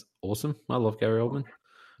Oldman's awesome. I love Gary Oldman,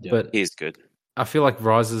 but he's good. I feel like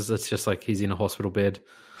Rises, it's just like he's in a hospital bed,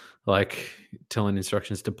 like telling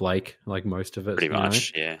instructions to Blake, like most of it. Pretty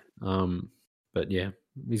much, yeah. But yeah,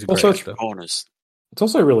 he's a great actor. It's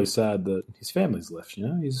also really sad that his family's left. You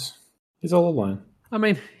know, he's all alone. I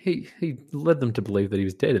mean, he led them to believe that he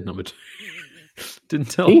was dead at number 2. Didn't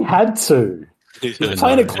tell. He had to. He's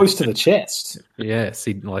playing it close to the chest. Yes,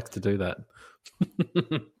 he likes to do that.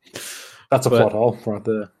 That's a plot hole right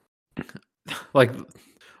there. Like,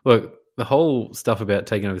 look. The whole stuff about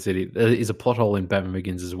taking over the city is a plot hole in Batman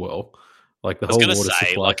Begins as well. Like the whole water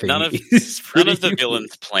supply thing. None of the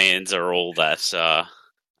villains' plans are all that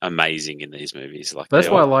amazing in these movies. Like that's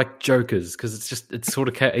why I like Jokers, because it's sort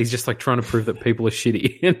of he's just like trying to prove that people are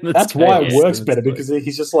shitty. That's why it works better, because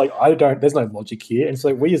he's just like, there's no logic here, and it's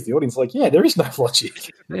like we as the audience are like, yeah, there is no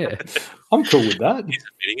logic. Yeah, I'm cool with that. He's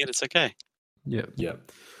admitting it. It's okay. Yeah.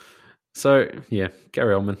 So yeah,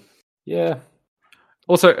 Gary Oldman. Yeah.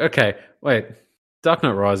 Also, okay, wait. Dark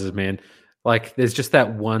Knight Rises, man. Like, there's just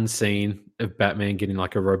that one scene of Batman getting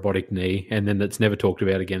like a robotic knee, and then that's never talked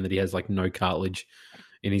about again, that he has like no cartilage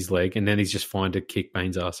in his leg, and then he's just fine to kick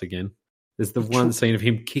Bane's ass again. There's the one scene of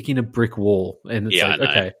him kicking a brick wall, and it's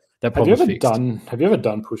okay, that problem's fixed. Have you ever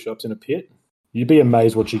done push-ups in a pit? You'd be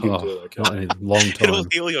amazed what you can do. Okay? Not in a long time. It'll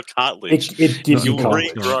heal your cartilage. It gives you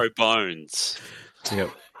cartilage. You'll regrow bones. Yep.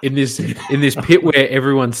 In this pit where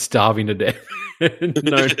everyone's starving to death.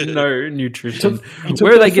 no nutrition.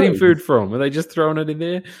 Where are they getting food from? Are they just throwing it in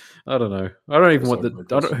there? I don't know. I don't even want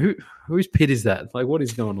the. Whose pit is that? Like, what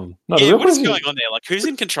is going on? No, what is going on there? Like, who's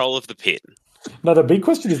in control of the pit? No, the big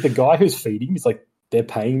question is the guy who's feeding. He's like, they're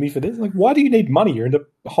paying me for this. Like, why do you need money? You're in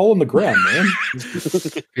a hole in the ground, man.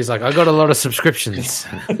 He's like, I got a lot of subscriptions.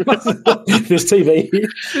 This TV,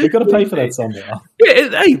 we've got to pay for that somehow.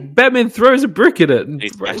 Yeah, hey, Batman throws a brick at it. And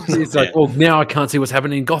he's like, well, now I can't see what's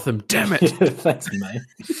happening in Gotham. Damn it. Yeah, thanks, mate.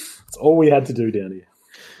 That's all we had to do down here.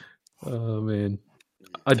 Oh, man.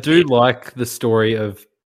 I do like the story of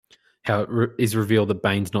how it is revealed that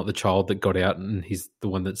Bane's not the child that got out and he's the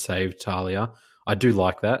one that saved Talia. I do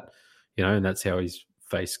like that. You know, and that's how his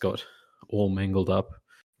face got all mangled up,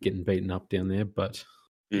 getting beaten up down there. But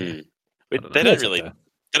they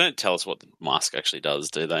don't tell us what the mask actually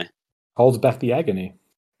does, do they? Holds back the agony.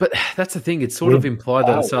 But that's the thing. It's sort of implied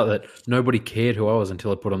at the start that nobody cared who I was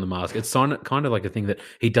until I put on the mask. It's kind of like a thing that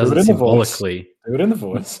he does it symbolically. Do it in the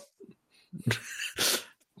voice.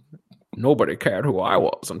 nobody cared who I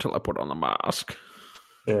was until I put on the mask.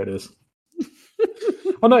 There it is.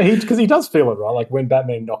 Oh no, because he does feel it, right? Like when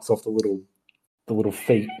Batman knocks off the little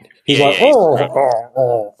feet, he's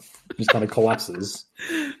oh, just kind of collapses.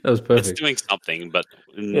 That was perfect. It's doing something, but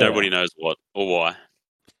nobody knows what or why.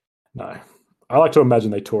 No, I like to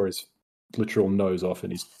imagine they tore his literal nose off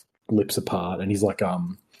and his lips apart, and he's like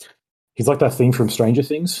that thing from Stranger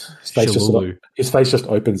Things. His face just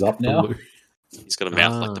opens up now. He's got a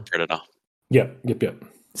mouth like the Predator. Yep.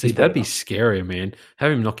 See, that'd be scarier, man.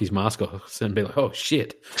 Have him knock his mask off and be like, "Oh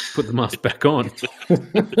shit, put the mask back on."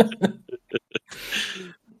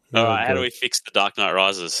 All right, how do we fix the Dark Knight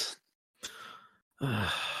Rises?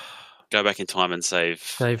 Go back in time and save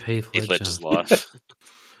Heath Ledger's life.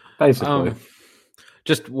 Basically.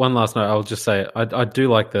 Just one last note. I'll just say I do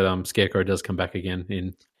like that Scarecrow does come back again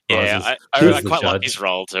in Rises. Yeah, I quite like his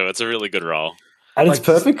role too. It's a really good role. And it's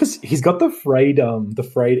perfect because he's got the frayed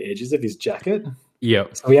edges of his jacket. Yeah,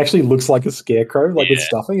 so he actually looks like a scarecrow, with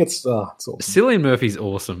stuffing. It's awesome. Cillian Murphy's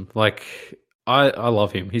awesome. Like I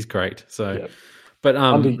love him. He's great. So, but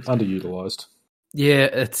underutilized. Yeah,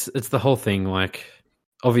 it's the whole thing. Like,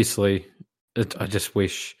 obviously, I just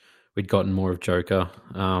wish we'd gotten more of Joker.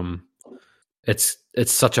 It's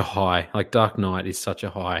such a high. Like Dark Knight is such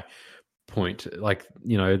a high point. Like,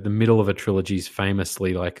 you know, the middle of a trilogy is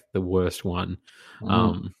famously like the worst one.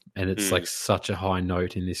 And it's like such a high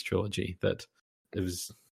note in this trilogy that it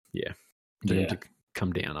was doomed to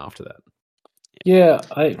come down after that. Yeah,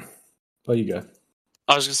 there you go.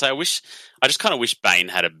 I was gonna say I just kind of wish Bane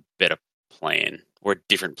had a better plan or a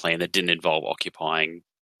different plan that didn't involve occupying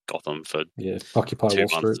Gotham for occupy 2 Wall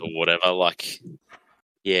months Street or whatever. Like,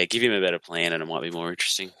 give him a better plan and it might be more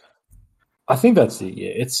interesting. I think that's it. Yeah,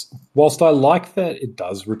 it's whilst I like that it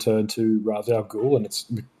does return to Ra's al Ghul and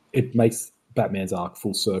it makes Batman's arc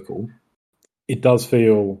full circle. It does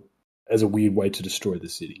feel as a weird way to destroy the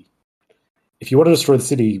city. If you want to destroy the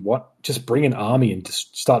city, just bring an army and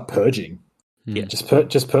just start purging. Yeah, just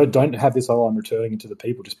purge. Don't have this I'm returning into the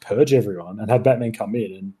people. Just purge everyone and have Batman come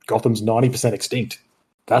in and Gotham's 90% extinct.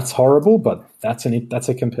 That's horrible, but that's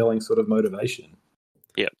a compelling sort of motivation.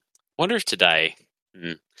 Yeah, wonder if today,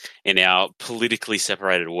 in our politically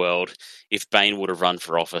separated world, if Bane would have run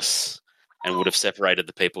for office and would have separated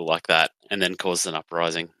the people like that and then caused an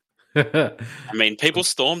uprising. I mean, people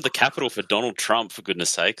stormed the Capitol for Donald Trump, for goodness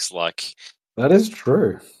sakes. Like, that is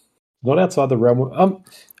true. Not outside the realm.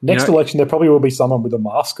 Next election, there probably will be someone with a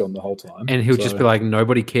mask on the whole time. And he'll just be like,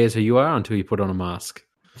 nobody cares who you are until you put on a mask.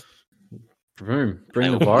 Boom.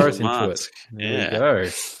 Bring the virus into it. There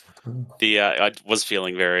you go. I was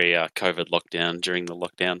feeling very COVID lockdown during the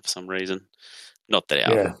lockdown for some reason. Not that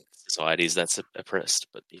our society is that oppressed,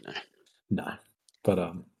 but, you know. No. But,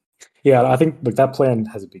 I think that plan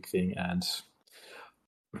has a big thing, and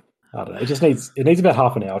I don't know. It needs about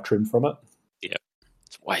half an hour trim from it. Yeah,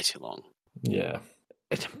 it's way too long. Yeah,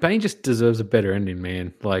 Bane just deserves a better ending,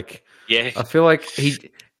 man. Like, I feel like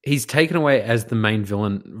he's taken away as the main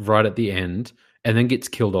villain right at the end, and then gets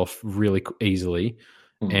killed off really easily,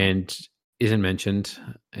 and isn't mentioned.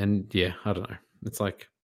 And I don't know. It's like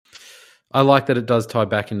I like that it does tie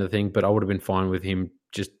back into the thing, but I would have been fine with him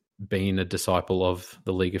just being a disciple of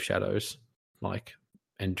the League of Shadows, like,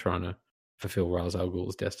 and trying to fulfill Ra's al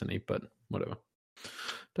Ghul's destiny, but whatever.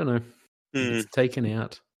 Don't know. It's taken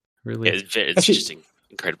out, really. Yeah, it's just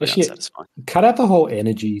incredibly unsatisfying. Cut out the whole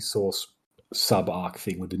energy source sub-arc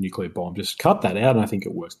thing with the nuclear bomb. Just cut that out, and I think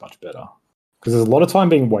it works much better. Because there's a lot of time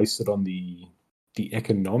being wasted on the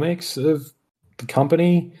economics of the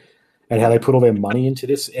company and how they put all their money into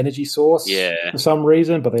this energy source for some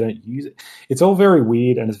reason, but they don't use it. It's all very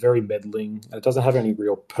weird, and it's very meddling, and it doesn't have any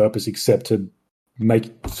real purpose except to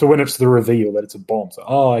make... So when it's the reveal that it's a bomb, so,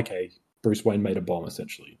 okay, Bruce Wayne made a bomb,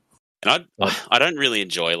 essentially. And I don't really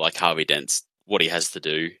enjoy, like, Harvey Dent's, what he has to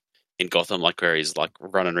do in Gotham, like, where he's, like,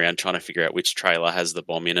 running around trying to figure out which trailer has the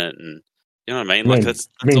bomb in it, and you know what I mean? Like, that's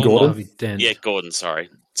all Gordon? Harvey Dent. Yeah, Gordon, sorry,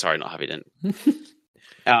 not Harvey Dent.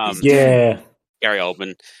 Gary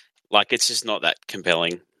Oldman. Like, it's just not that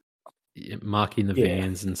compelling. Yeah, marking the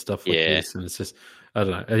vans and stuff like this, and it's just, I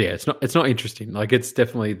don't know. Yeah, it's not interesting. Like, it's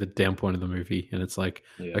definitely the down point of the movie, and it's like,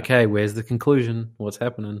 okay, where's the conclusion? What's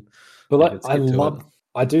happening? But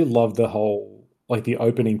I do love the whole, like, the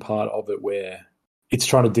opening part of it where it's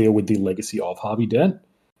trying to deal with the legacy of Harvey Dent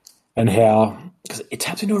and how, because it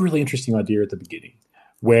taps into a really interesting idea at the beginning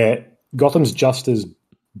where Gotham's just as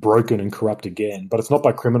broken and corrupt again, but it's not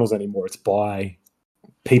by criminals anymore. It's by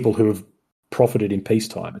people who have profited in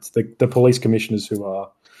peacetime. It's the police commissioners who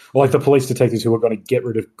are, or like the police detectives who are going to get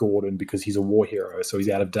rid of Gordon because he's a war hero, so he's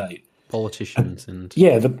out of date. politicians and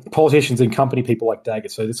the politicians and company people like Dagger.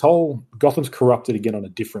 So this whole Gotham's corrupted again on a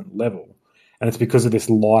different level, and it's because of this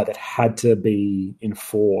lie that had to be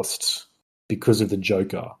enforced because of the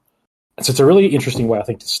Joker. And so it's a really interesting way, I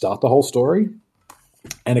think, to start the whole story.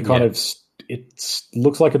 And it kind of it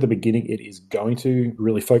looks like at the beginning it is going to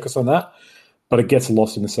really focus on that, but it gets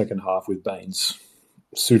lost in the second half with Bane's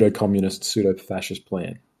pseudo-communist, pseudo-fascist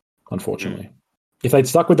plan, unfortunately. If they'd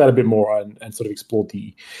stuck with that a bit more and sort of explored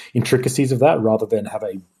the intricacies of that rather than have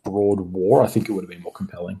a broad war, I think it would have been more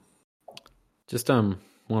compelling. Just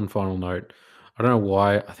one final note. I don't know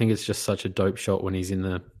why. I think it's just such a dope shot when he's in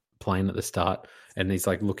the plane at the start and he's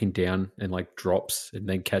like looking down and like drops and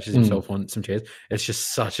then catches himself on some chairs. It's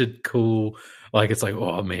just such a cool, like, it's like,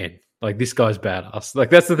 oh man, like this guy's badass.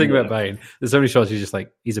 Like that's the thing about Bane. There's so many shots you're just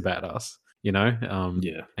like, he's a badass, you know?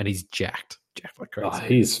 And he's jacked like crazy. Oh,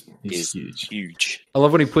 he's huge. I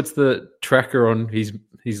love when he puts the tracker on. He's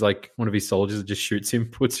like one of his soldiers that just shoots him,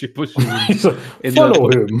 pushes him.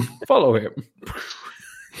 Follow him.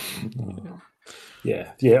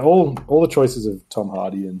 All the choices of Tom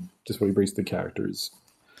Hardy and just what he brings to the character is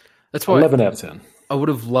that's why 11 out of 10. I would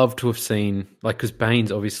have loved to have seen, like, because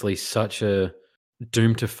Bane's obviously such a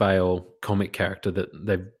doomed to fail comic character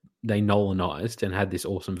that they Nolanized and had this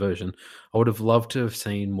awesome version. I would have loved to have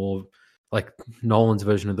seen more like Nolan's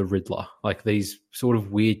version of the Riddler, like these sort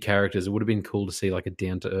of weird characters. It would have been cool to see like a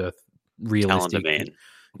down to earth, realistic Calendar Man.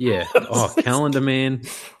 Yeah. Calendar Man.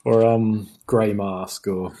 Or Grey Mask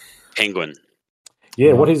or Penguin.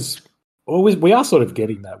 Yeah, we are sort of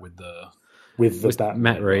getting that with Batman.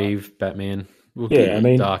 Matt Reeves, Batman. I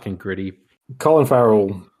mean, dark and gritty. Colin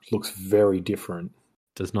Farrell looks very different.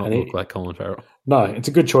 Does not look like Colin Farrell. No, it's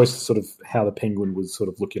a good choice, sort of how the Penguin would sort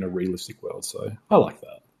of look in a realistic world. So I like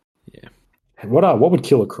that. Yeah. And what would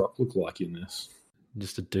Killer Croc look like in this?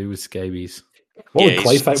 Just a dude with scabies. What would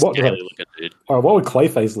Clayface? What would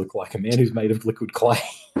Clayface look like? A man who's made of liquid clay.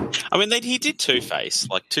 I mean, he did Two-Face.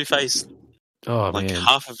 Like Two-Face. Oh like man,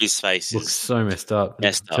 half of his face looks so messed up.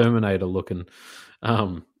 Messed up. Terminator looking. But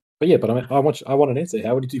I mean, I want an answer.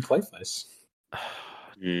 How would he do Clayface?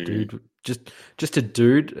 Dude, just a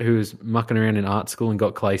dude who was mucking around in art school and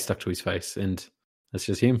got clay stuck to his face, and that's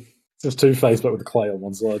just him. It's just Two-Face, but with the clay on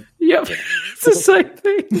one side. Yep, it's the same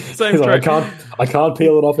thing. Same like, I can't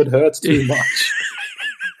peel it off. It hurts too much.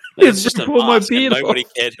 It's just a mask, and nobody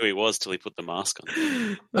cared who he was till he put the mask on.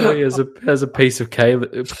 Oh, he has a piece of clay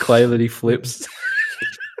that he flips.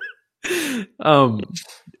 I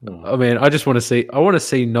mean, I want to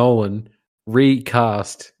see Nolan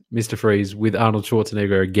recast Mr. Freeze with Arnold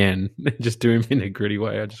Schwarzenegger again. Just do him in a gritty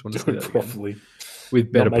way. I just want to see that properly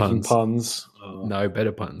with better puns. No,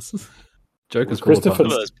 better puns. Joker's Christopher.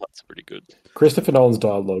 Those puns are pretty good. Christopher Nolan's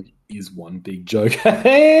dialogue is one big joke.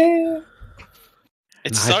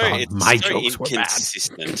 It's so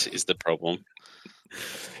inconsistent is the problem.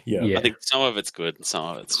 Yeah. I think some of it's good and some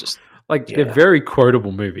of it's just a very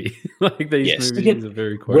quotable movie. Like these movies are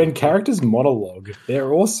very quotable. When characters monologue,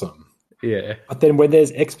 they're awesome. Yeah. But then when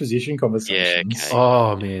there's exposition conversations... Yeah, okay.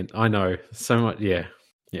 Oh, man. I know. So much. Yeah.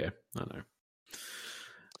 Yeah, I know.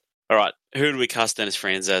 All right. Who do we cast Dennis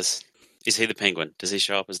Franz as? Is he the Penguin? Does he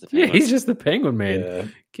show up as the Penguin? Yeah, he's just the Penguin, man. Yeah.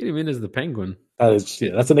 Get him in as the Penguin. That's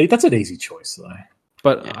an easy choice, though.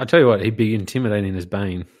 But I tell you what, he'd be intimidating as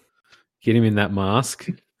Bane. Get him in that mask,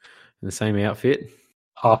 in the same outfit.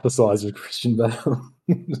 Half the size of Christian Bale.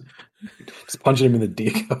 Just punching him in the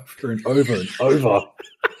dick over and over and over.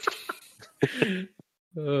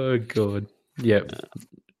 Oh God! Yep.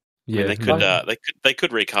 Yeah, I mean, they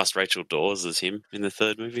could recast Rachel Dawes as him in the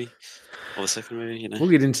third movie or the second movie. You know, we'll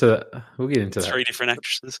get into that. Three different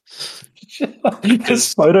actresses.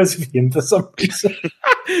 There's photos of him for some reason.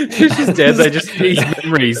 She's just dead. They just these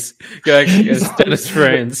memories going as Dennis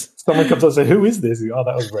Franz. Someone comes up and says, "Who is this?" Oh,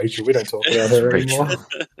 that was Rachel. We don't talk about her anymore.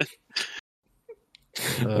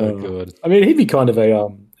 Oh God! I mean, he'd be kind of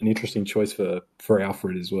an interesting choice for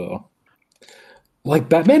Alfred as well. Like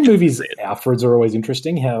Batman movies, Alfreds are always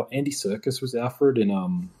interesting. How Andy Serkis was Alfred in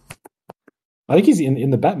I think he's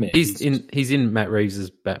in the Batman. He's in Matt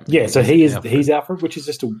Reeves' Batman. Yeah, so he's Alfred, which is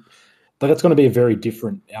just that's going to be a very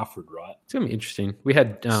different Alfred, right? It's going to be interesting. We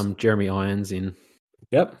had Jeremy Irons in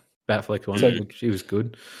Batfleck one, which he was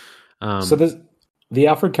good. So there's the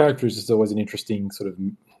Alfred character is just always an interesting sort of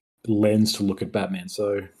lens to look at Batman.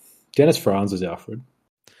 So Dennis Franz is Alfred.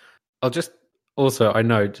 Also, I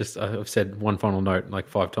know, I've said one final note like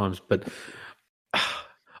 5 times, but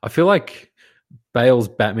I feel like Bale's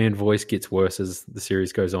Batman voice gets worse as the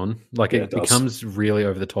series goes on. Like it becomes really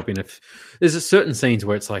over the top. And if there's a certain scenes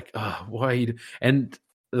where it's like, why? And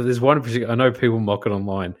there's one in particular, I know people mock it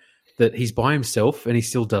online. that he's by himself and he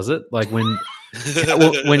still does it. Like when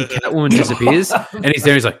Catwoman disappears and he's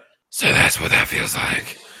there, he's like, so that's what that feels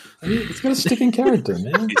like. He's got a sticking character,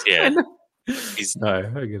 man. I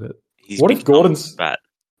get it. What if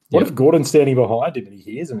Gordon's standing behind him and he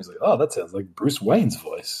hears him? He's like, "Oh, that sounds like Bruce Wayne's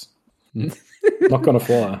voice." Not gonna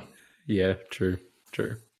fly. Yeah, true.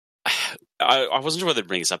 I wasn't sure whether to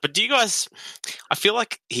bring this up, but do you guys? I feel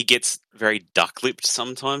like he gets very duck-lipped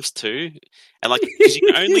sometimes too, and like because you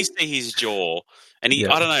can only see his jaw, and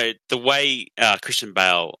I don't know the way Christian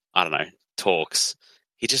Bale, talks.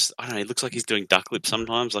 He just, he looks like he's doing duck lips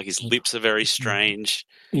sometimes. Like his lips are very strange.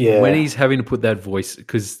 Yeah. When he's having to put that voice,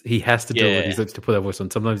 because he has to do it with his lips to put that voice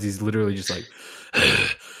on. Sometimes he's literally just like,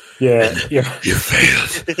 yeah. You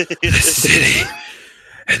failed the city,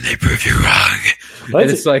 and they prove you wrong.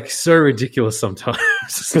 And it's like so ridiculous sometimes.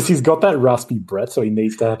 Because he's got that raspy breath, so he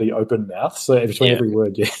needs to have the open mouth. So between every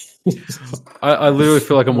word, I literally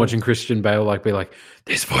feel like I'm watching Christian Bale be like,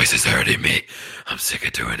 this voice is hurting me. I'm sick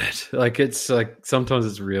of doing it. Like it's like sometimes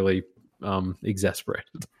it's really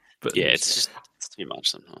exasperated. But it's too much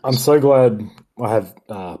sometimes. I'm so glad I have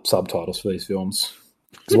subtitles for these films.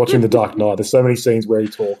 Because watching The Dark Knight, there's so many scenes where he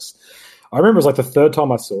talks. I remember it was like the third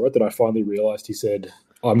time I saw it that I finally realized he said,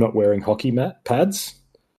 "I'm not wearing hockey pads."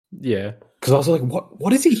 Yeah. Because I was like,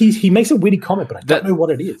 what is he? He makes a witty comment, but I don't know what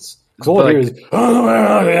it is. Because all I hear is,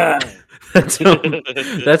 "Oh, yeah."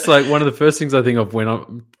 That's like one of the first things I think of when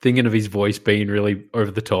I'm thinking of his voice being really over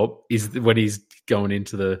the top is when he's going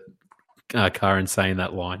into the car and saying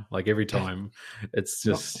that line. Like every time, it's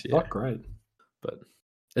just not great. But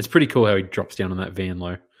it's pretty cool how he drops down on that van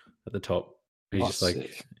low at the top. He's just like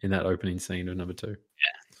sick. in that opening scene of number 2.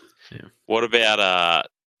 Yeah. What about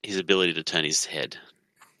his ability to turn his head?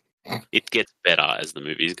 It gets better as the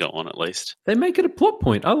movies go on, at least. They make it a plot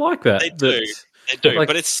point. I like that. They do,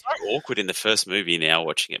 but it's so awkward in the first movie now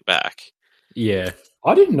watching it back. Yeah.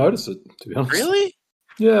 I didn't notice it, to be honest. Really?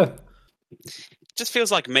 Yeah. It just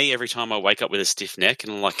feels like me every time I wake up with a stiff neck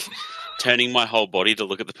and I'm like turning my whole body to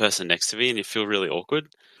look at the person next to me and you feel really awkward.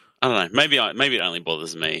 I don't know. Maybe it only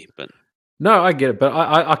bothers me, but... No, I get it, but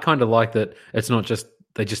I kind of like that it's not just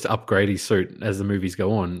they just upgrade his suit as the movies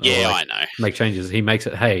go on. Yeah, I know. Make changes. He makes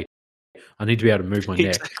it, hey, I need to be able to move my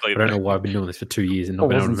neck. I don't know why I've been doing this for 2 years and not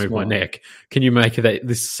been able to move my neck. Can you make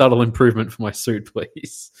this subtle improvement for my suit,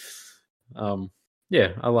 please?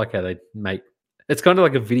 Yeah, I like how they make... It's kind of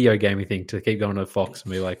like a video gaming thing to keep going to Fox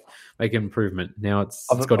and be like, make an improvement. Now it's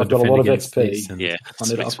got to defend a lot against of XP. this. And, I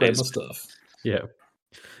need to upgrade my stuff. Yeah.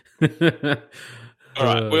 All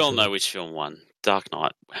right, we all know which film won. Dark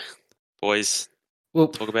Knight. Boys, well,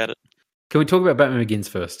 talk about it. Can we talk about Batman Begins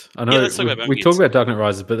first? I know let's talk about Batman we Begins. talk about Dark Knight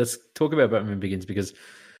Rises, but let's talk about Batman Begins because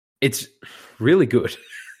it's really good.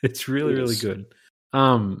 It's really, really good.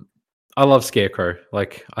 I love Scarecrow.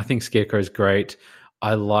 Like, I think Scarecrow's great.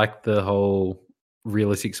 I like the whole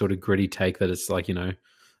realistic sort of gritty take that it's like, a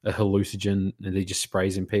hallucinogen and he just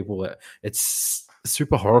sprays in people. It's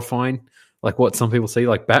super horrifying. Like what some people see,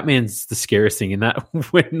 like Batman's the scariest thing in that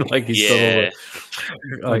when like he's got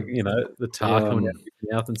all the tar coming out of his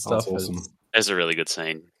mouth and stuff. That's awesome. That's a really good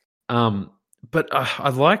scene. But I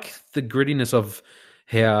like the grittiness of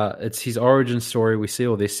how it's his origin story. We see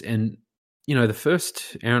all this, and the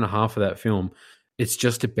first hour and a half of that film, it's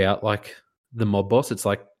just about like the mob boss. It's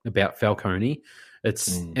like about Falcone.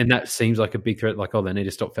 And that seems like a big threat. Like, oh, they need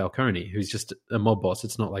to stop Falcone, who's just a mob boss.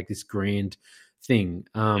 It's not like this grand thing.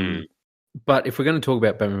 But if we're going to talk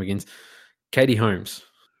about Batman Begins, Katie Holmes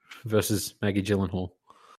versus Maggie Gyllenhaal,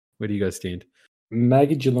 where do you guys stand?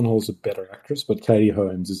 Maggie Gyllenhaal's a better actress, but Katie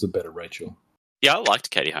Holmes is a better Rachel. Yeah, I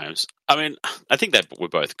liked Katie Holmes. I mean, I think they were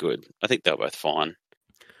both good. I think they were both fine.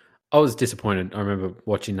 I was disappointed. I remember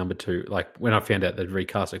watching number 2, like when I found out they'd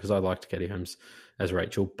recast it, because I liked Katie Holmes as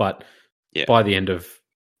Rachel. But by the end of,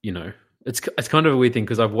 it's kind of a weird thing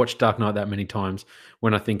because I've watched Dark Knight that many times.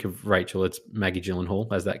 When I think of Rachel, it's Maggie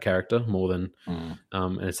Gyllenhaal as that character more than,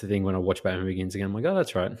 and it's the thing when I watch Batman Begins again, I'm like, oh,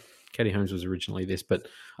 that's right. Katie Holmes was originally this, but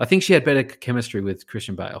I think she had better chemistry with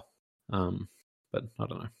Christian Bale. But I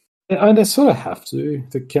don't know. And they sort of have to.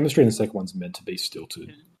 The chemistry in the second one's meant to be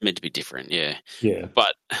stilted. Meant to be different, yeah. Yeah.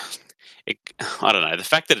 But I don't know. The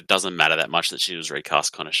fact that it doesn't matter that much that she was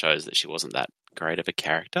recast kind of shows that she wasn't that great of a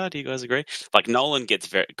character. Do you guys agree? Like Nolan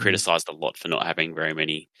gets criticized a lot for not having very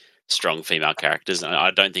many strong female characters, and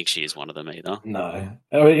I don't think she is one of them either. No.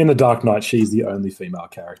 I mean, in The Dark Knight, she's the only female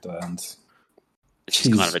character, and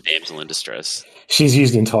she's kind of a damsel in distress. She's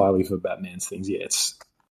used entirely for Batman's things. Yeah,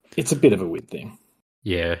 it's a bit of a weird thing.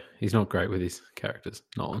 Yeah, he's not great with his characters,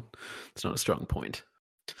 Nolan. It's not a strong point.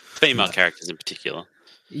 Female characters in particular.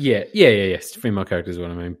 Yeah. Female characters is what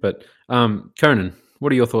I mean. But Conan,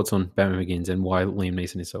 what are your thoughts on Batman Begins and why Liam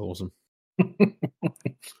Neeson is so awesome?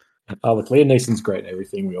 Look, Liam Neeson's great at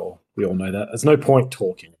everything. We all know that. There's no point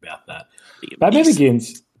talking about that. Batman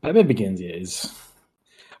Begins, yeah, is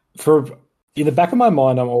in the back of my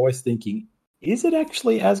mind, I'm always thinking, is it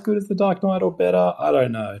actually as good as The Dark Knight or better? I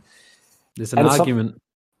don't know. There's an argument.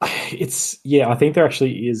 I think there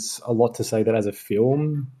actually is a lot to say that as a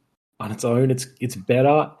film on its own, it's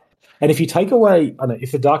better. And if you take away, I don't know,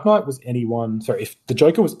 if The Dark Knight was if the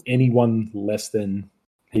Joker was anyone less than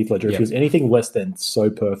Heath Ledger, if he was anything less than so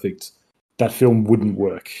perfect, that film wouldn't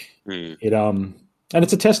work. It and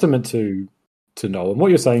it's a testament to Nolan. What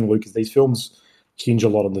you're saying, Luke, is these films hinge a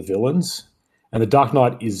lot on the villains, and The Dark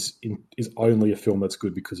Knight is only a film that's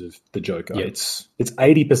good because of the Joker. Yeah. It's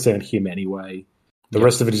 80% him anyway. The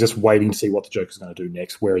rest of it is just waiting to see what the Joker's going to do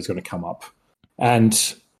next, where he's going to come up.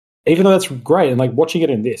 And even though that's great, and like watching it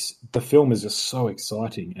in this, the film is just so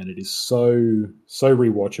exciting, and it is so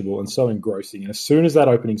rewatchable and so engrossing. And as soon as that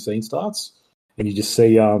opening scene starts, and you just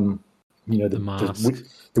see the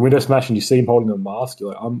window smash, and you see him holding the mask,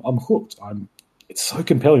 you're like, I'm hooked. It's so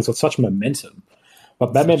compelling. It's got such momentum.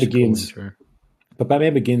 But Batman Begins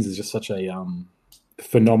is just such a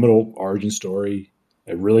phenomenal origin story,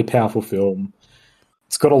 a really powerful film.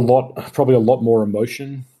 It's got probably a lot more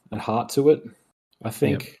emotion and heart to it, I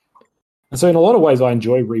think. Yep. And so in a lot of ways, I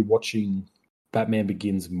enjoy rewatching Batman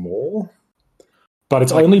Begins more. But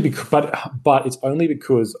it's only because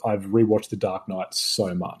I've rewatched The Dark Knight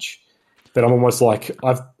so much that I'm almost like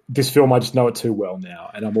this film, I just know it too well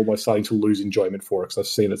now, and I'm almost starting to lose enjoyment for it because I've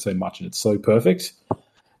seen it so much and it's so perfect.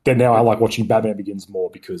 Then now I like watching Batman Begins more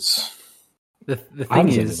because the thing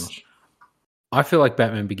is, I feel like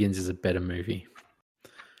Batman Begins is a better movie.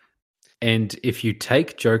 And if you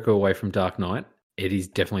take Joker away from Dark Knight, it is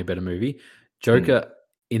definitely a better movie. Joker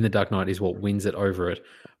in The Dark Knight is what wins it over it.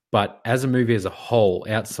 But as a movie as a whole,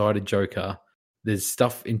 outside of Joker, there's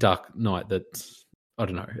stuff in Dark Knight that, I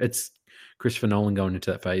don't know, it's Christopher Nolan going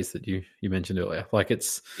into that phase that you mentioned earlier. Like,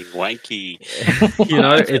 it's wanky. It's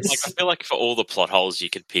like, I feel like for all the plot holes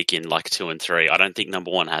you could pick in like 2 and 3, I don't think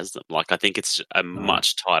number 1 has them. Like, I think it's a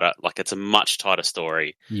much tighter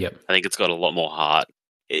story. Yep. I think it's got a lot more heart.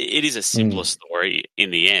 It is a simpler story in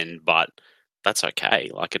the end, but that's okay.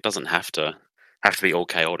 Like, it doesn't have to be all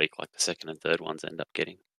chaotic like the second and third ones end up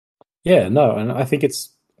getting. Yeah, no, and I think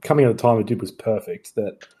it's coming at the time it did was perfect,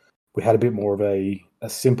 that we had a bit more of a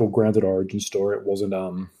simple, grounded origin story. It wasn't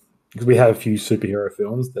because we had a few superhero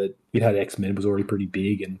films that we had. X-Men was already pretty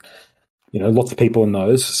big, and lots of people in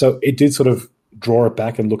those. So it did sort of draw it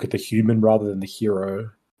back and look at the human rather than the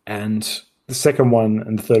hero. And the second one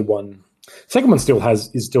and the third one. Second one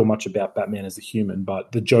is still much about Batman as a human,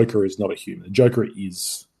 but the Joker is not a human. The Joker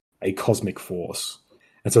is a cosmic force,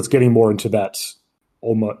 and so it's getting more into that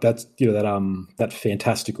that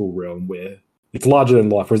fantastical realm where it's larger than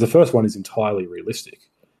life. Whereas the first one is entirely realistic.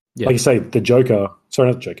 Yeah. Like you say, the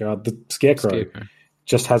Scarecrow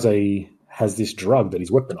just has this drug that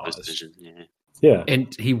he's weaponized. Yeah,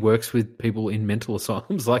 and he works with people in mental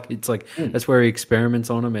asylums. That's where he experiments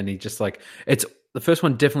on them, and he just the first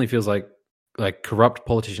one definitely feels like corrupt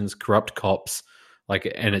politicians, corrupt cops,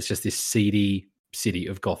 and it's just this seedy city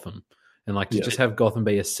of Gotham, and just have Gotham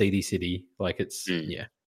be a seedy city,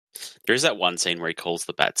 There is that one scene where he calls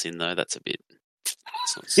the bats in, though. That's a bit.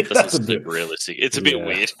 That's a bit realistic. It's a bit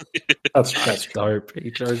weird. That's dope. He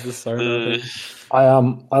throws the sonar.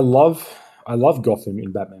 I love Gotham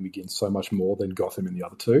in Batman Begins so much more than Gotham in the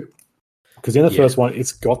other two. Because in the first one,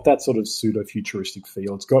 it's got that sort of pseudo-futuristic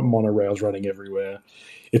feel. It's got monorails running everywhere.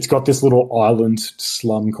 It's got this little island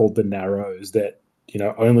slum called the Narrows that,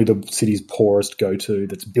 only the city's poorest go to,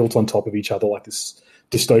 that's built on top of each other like this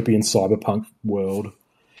dystopian cyberpunk world.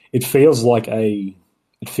 It feels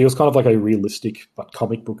kind of like a realistic but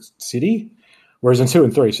comic book city. Whereas in 2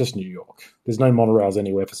 and 3, it's just New York. There's no monorails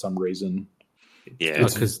anywhere for some reason. Yeah.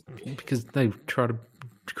 Because they try to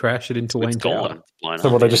crash it into Wayne Tower.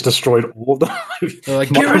 So they just destroyed all of them. They're like,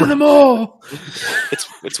 get rid of them all.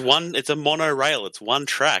 It's a monorail. It's one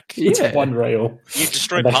track. Yeah. It's one rail. You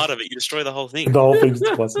destroy part of it. You destroy the whole thing. The whole thing's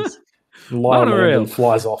pluses. Monorail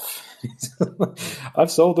flies off.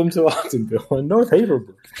 I've sold them to Ardenville and North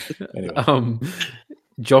Haverbrook. Anyway.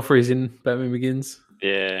 Joffrey's in Batman Begins.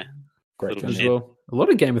 Yeah. Great as well. A lot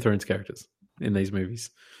of Game of Thrones characters in these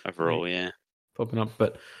movies. Overall, yeah. Popping up.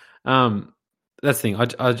 But that's the thing.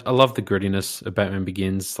 I love the grittiness of Batman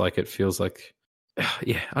Begins. It feels like,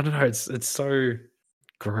 I don't know. It's so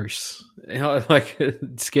gross.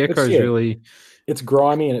 Scarecrow's really. It's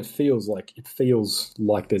grimy, and it feels like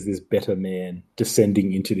there's this better man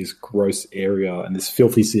descending into this gross area and this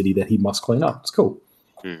filthy city that he must clean up. It's cool.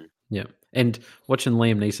 Yeah, And watching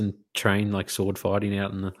Liam Neeson train like sword fighting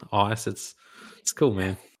out in the ice, it's cool,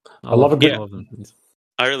 man. I love a good.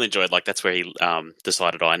 I really enjoyed that's where he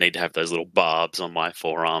decided I need to have those little barbs on my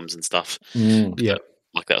forearms and stuff. Yeah,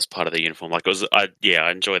 like that was part of the uniform. Like it was, I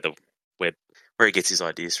enjoy the where he gets his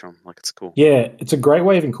ideas from. Like it's cool. Yeah, it's a great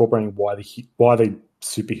way of incorporating why the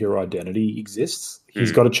superhero identity exists.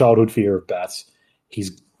 He's got a childhood fear of bats.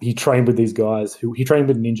 He trained with these guys he trained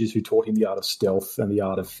with ninjas who taught him the art of stealth and the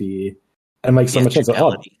art of fear, and makes so much sense.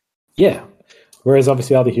 Yeah. Whereas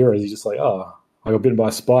obviously other heroes, he's just like, oh, I got bitten by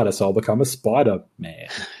a spider, so I'll become a Spider-Man.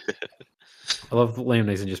 I love Liam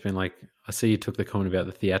Neeson just being like, I see you took the comment about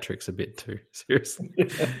the theatrics a bit too seriously.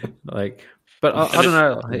 But I don't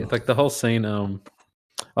know, like the whole scene.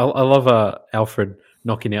 I love Alfred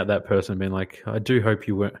knocking out that person, being like, "I do hope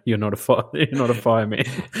you're not a fireman."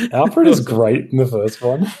 Alfred is great in the first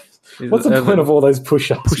one. What's the point of all those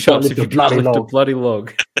push-ups? Push-ups if you can't lift a bloody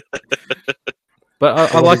log.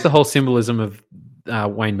 But I like the whole symbolism of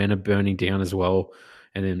Wayne Manor burning down as well,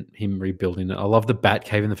 and then him rebuilding it. I love the Bat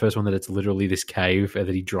Cave in the first one, that it's literally this cave that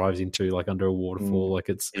he drives into, like under a waterfall. Like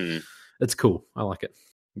it's cool. I like it.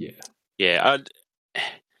 Yeah.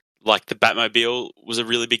 Like the Batmobile was a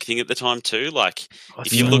really big thing at the time too. Like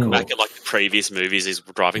if you look back at like the previous movies, he's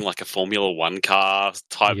driving like a Formula One car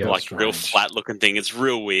type, real flat looking thing. It's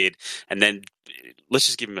real weird. And then let's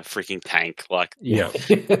just give him a freaking tank. Like,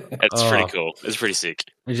 it's pretty cool. It's pretty sick.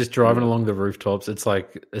 He's just driving along the rooftops. It's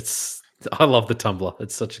like I love the Tumbler.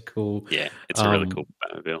 It's such a cool. Yeah, it's a really cool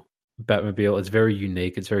Batmobile. It's very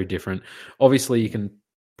unique. It's very different. Obviously, you can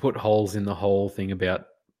put holes in the whole thing about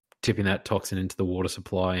tipping that toxin into the water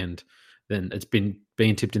supply, and then it's been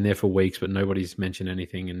being tipped in there for weeks, but nobody's mentioned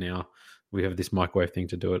anything, and now we have this microwave thing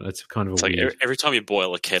to do it. It's kind of like every time you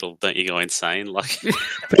boil a kettle, don't you go insane? Like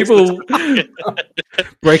people.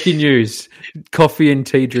 Breaking news: coffee and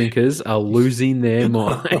tea drinkers are losing their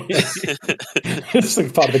mind. It's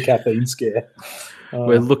like part of the caffeine scare.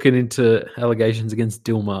 We're looking into allegations against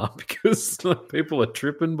Dilmar because people are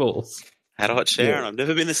tripping balls. Had a hot shower and I've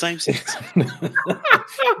never been the same since.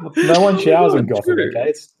 No one showers in Gotham,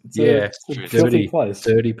 okay? It's a filthy place.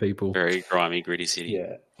 Dirty people. Very grimy, gritty city.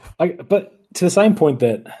 Yeah. But to the same point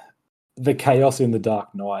that the chaos in The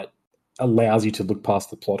Dark Knight allows you to look past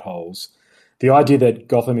the plot holes, the idea that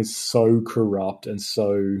Gotham is so corrupt and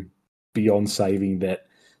so beyond saving that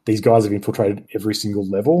these guys have infiltrated at every single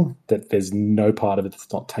level, that there's no part of it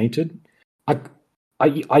that's not tainted, I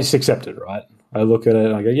just accept it, right? I look at it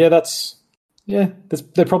and I go,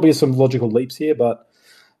 there probably is some logical leaps here, but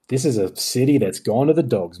this is a city that's gone to the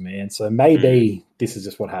dogs, man. So maybe this is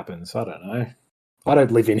just what happens. I don't know. I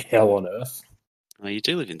don't live in hell on earth. Oh, you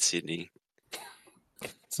do live in Sydney.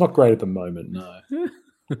 It's not great at the moment, no.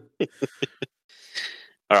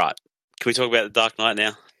 All right. Can we talk about The Dark Knight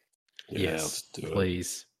now? Yes,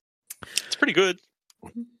 please. It's pretty good.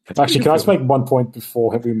 Actually, can I just make one point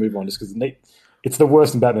before we move on? Just because it's the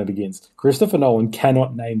worst in Batman Begins. Christopher Nolan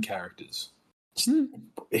cannot name characters.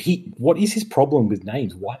 What is his problem with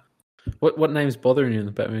names? What name's bothering you in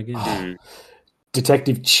the Batman Begins?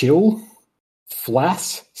 Detective Chill,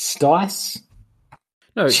 Flass, Stice.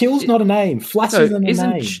 No, Chill's not a name. Flass isn't a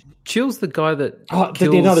name. Chill's the guy that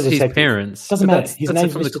kills his parents. Doesn't matter. His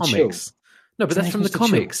name's from Mr. the comics. Chill. No, but that's from the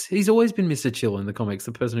comics. He's always been Mr. Chill in the comics,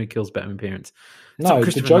 the person who kills Batman parents. No,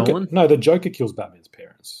 the Joker. Nolan? No, the Joker kills Batman's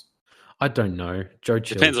parents. I don't know. Joe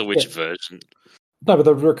Chill. Depends on which version. No, but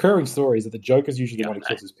the recurring story is that the Joker's usually the one who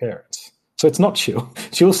kills his parents. So it's not Chill.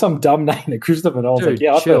 Chill's some dumb name that Christopher Nolan's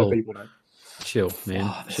I've heard of people know. Chill,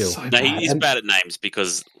 man. Chill. So he's bad at names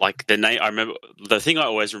because, like, the name I remember. The thing I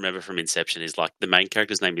always remember from Inception is like the main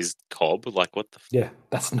character's name is Cobb. Like, what the? Yeah,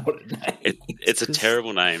 that's not a name. It's a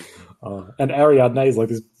terrible name. And Ariadne is like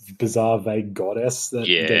this bizarre, vague goddess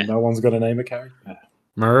that no one's got to name a character.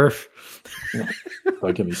 Murph.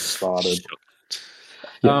 Don't get me started.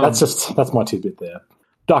 Yeah, that's my tidbit there.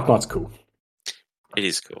 Dark Knight's cool. It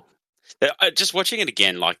is cool. Just watching it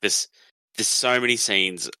again, like there's so many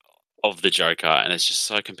scenes of the Joker, and it's just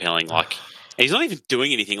so compelling. Like, and he's not even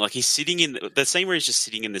doing anything. Like, he's sitting in the scene where he's just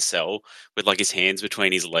sitting in the cell with like his hands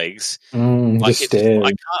between his legs. Like,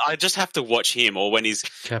 I just have to watch him, or when he's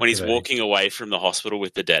walking away from the hospital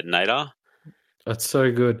with the detonator. That's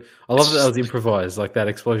so good. I love that was improvised. Like, that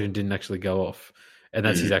explosion didn't actually go off, and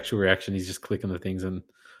that's his actual reaction. He's just clicking the things, and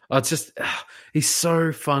it's just he's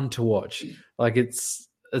so fun to watch. Like, it's.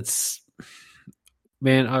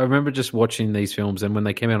 Man, I remember just watching these films, and when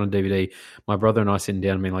they came out on DVD, my brother and I sitting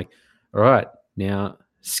down and being like, all right, now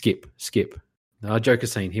skip. Joker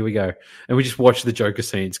scene, here we go. And we just watched the Joker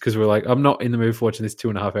scenes because we're like, I'm not in the mood for watching this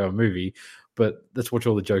 2.5 hour movie, but let's watch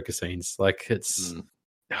all the Joker scenes. Like, it's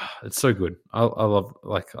it's so good. I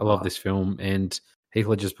love this film, and Heath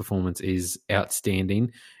Ledger's performance is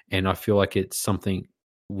outstanding, and I feel like it's something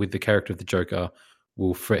with the character of the Joker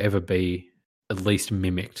will forever be at least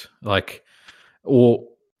mimicked. Or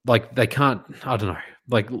they can't. I don't know.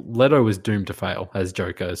 Like Leto was doomed to fail as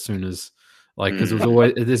Joker as soon as because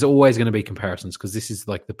there's always going to be comparisons because this is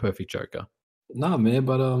like the perfect Joker. Nah, man,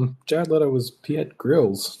 but Jared Leto was Piet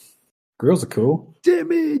Grills. Grills are cool.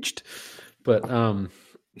 Damaged, but I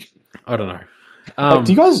don't know.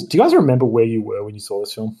 Do you guys remember where you were when you saw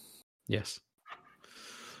this film? Yes.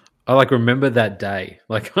 I remember that day.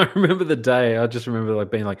 I remember the day. I just remember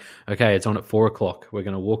being okay, it's on at 4:00. We're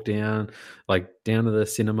gonna walk down to the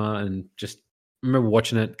cinema and just remember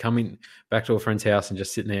watching it, coming back to a friend's house and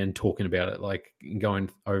just sitting there and talking about it, going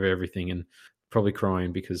over everything and probably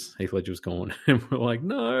crying because Heath Ledger was gone. And we're like,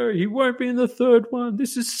 no, he won't be in the third one.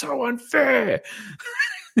 This is so unfair.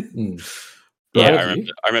 Yeah,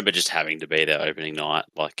 I remember just having to be there opening night.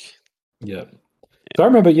 Yeah. So I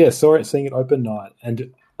remember, seeing it open night,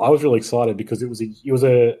 and I was really excited because it was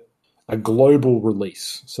a global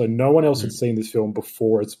release. So no one else had seen this film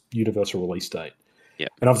before its universal release date. Yeah.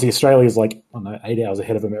 And obviously Australia is 8 hours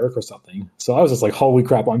ahead of America or something. So I was just holy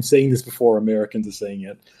crap, I'm seeing this before Americans are seeing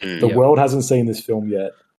it. The world hasn't seen this film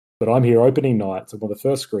yet, but I'm here opening night. So one of the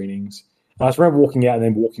first screenings. And I just remember walking out and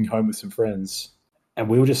then walking home with some friends. And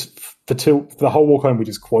we were just, the whole walk home, we're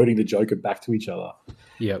just quoting the Joker back to each other.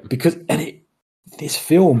 Yeah. Because, this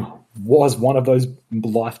film was one of those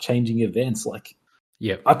life-changing events.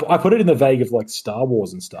 I put it in the vague of Star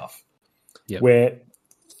Wars and stuff, where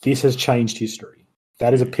this has changed history.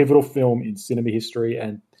 That is a pivotal film in cinema history,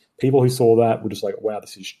 and people who saw that were just wow,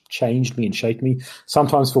 this has changed me and shaped me.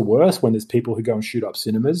 Sometimes for worse, when there's people who go and shoot up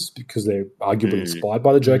cinemas because they're arguably inspired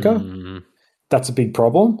by the Joker. That's a big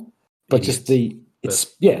problem. But just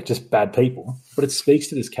bad people. But it speaks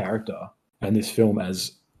to this character and this film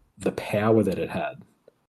as the power that it had.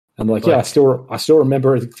 And I still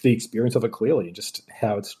remember the experience of it clearly and just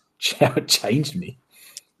how it changed me.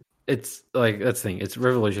 It's that's the thing. It's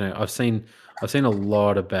revolutionary. I've seen a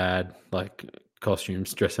lot of bad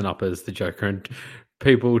costumes dressing up as the Joker and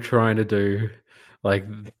people trying to do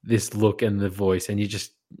this look and the voice, and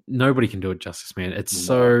nobody can do it justice, man. It's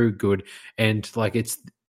so good, and it's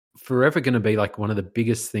forever going to be one of the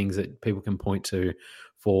biggest things that people can point to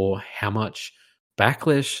for how much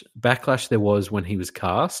backlash there was when he was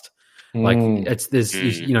cast.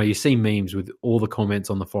 You see memes with all the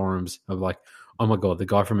comments on the forums of oh my god, the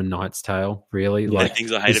guy from A Knight's Tale, really?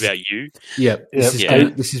 Things I hate about you. Yeah,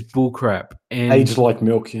 this is bull crap. And aged like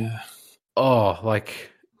milk, yeah. Oh,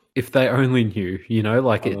 if they only knew,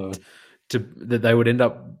 that they would end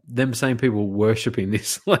up them same people worshipping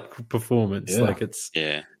this performance.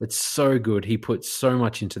 Yeah. It's so good. He put so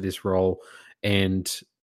much into this role, and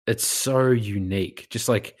it's so unique. Just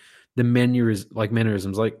the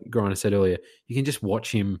mannerisms, like Griner said earlier, you can just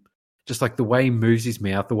watch him. Just the way he moves his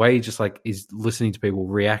mouth, the way he just is listening to people,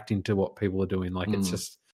 reacting to what people are doing. It's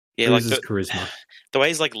just oozes charisma. The way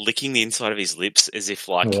he's licking the inside of his lips as if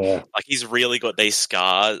he's really got these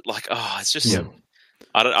scars. It's just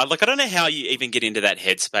I don't know how you even get into that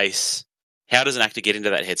headspace. How does an actor get into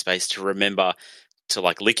that headspace to remember to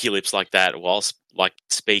lick your lips like that whilst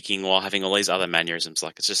speaking while having all these other mannerisms?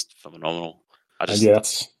 It's just phenomenal.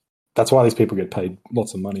 That's why these people get paid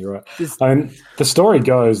lots of money, right? The story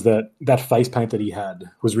goes that face paint that he had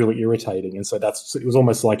was really irritating, and so it was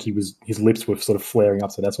almost his lips were sort of flaring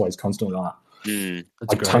up, so that's why he's constantly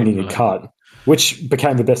tonguing a cut, which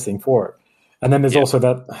became the best thing for it. And then there's also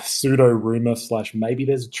that pseudo rumor / maybe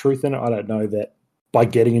there's truth in it. I don't know, that by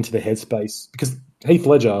getting into the headspace, because Heath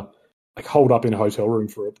Ledger holed up in a hotel room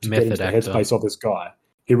to get into the headspace of this guy.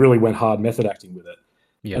 He really went hard method acting with it,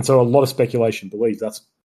 and so a lot of speculation believes that's.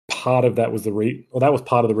 Part of that was that was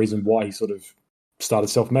part of the reason why he sort of started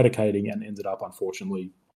self-medicating and ended up,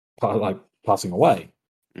 unfortunately, passing away.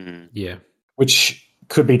 Mm-hmm. Yeah, which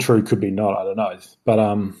could be true, could be not. I don't know,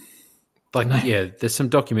 but there's some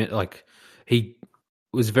document he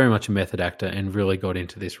was very much a method actor and really got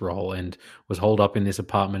into this role and was holed up in this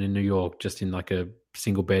apartment in New York, just in a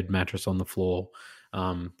single bed mattress on the floor,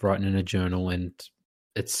 writing in a journal, and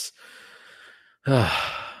it's.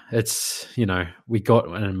 We got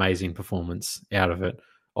an amazing performance out of it.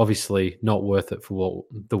 Obviously, not worth it for what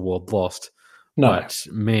the world lost. No. But,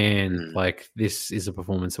 man, this is a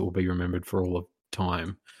performance that will be remembered for all of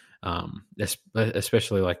time,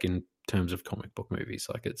 especially, in terms of comic book movies.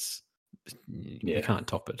 You can't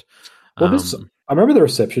top it. Well, I remember the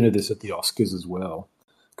reception of this at the Oscars as well,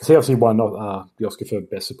 because he obviously won the Oscar for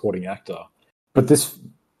Best Supporting Actor. But this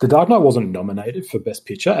The Dark Knight wasn't nominated for Best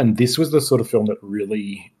Picture, and this was the sort of film that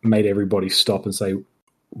really made everybody stop and say,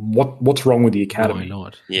 "What's wrong with the Academy? Why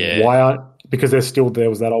not? Yeah, Why aren't?" Because there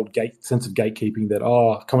was that old sense of gatekeeping that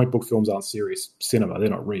comic book films aren't serious cinema; they're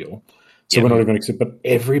not real. So we're not even going to accept. But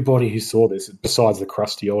everybody who saw this, besides the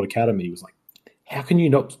crusty old Academy, was like, "How can you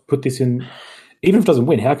not put this in?" Even if it doesn't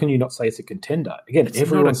win, how can you not say it's a contender? Again, it's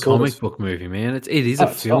everyone not a comic book movie, man. It is a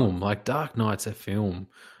film. Like Dark Knight's a film.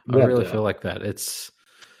 I really feel like that. It's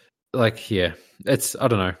like, yeah, it's, I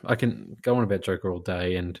don't know. I can go on about Joker all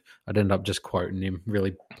day, and I'd end up just quoting him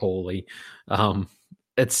really poorly.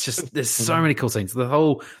 It's just, there's so many cool scenes. The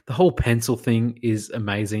whole pencil thing is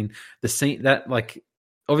amazing. The scene that, like,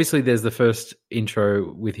 obviously there's the first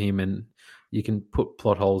intro with him, and you can put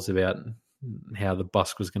plot holes about how the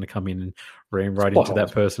bus was going to come in and ram right into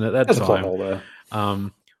that person at that time.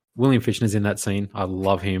 William Fichtner's in that scene. I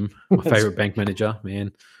love him. My favorite bank manager,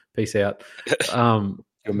 man. Peace out.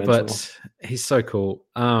 But he's so cool.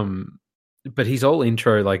 But his whole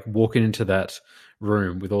intro, like walking into that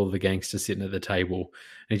room with all the gangsters sitting at the table,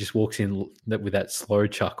 and he just walks in with that slow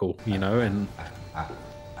chuckle, you know, and and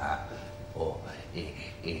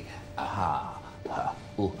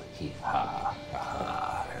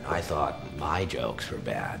I thought my jokes were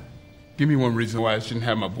bad. Give me one reason why I shouldn't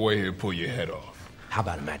have my boy here pull your head off. How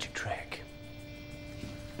about a magic trick?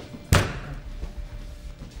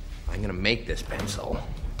 I'm gonna make this pencil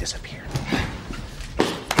disappear.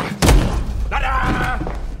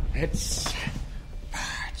 It's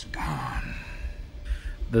gone.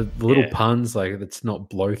 The little puns, like, let's not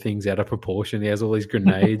blow things out of proportion. He has all these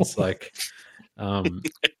grenades, like, yeah.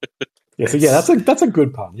 So that's a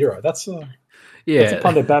good pun. You're right. That's a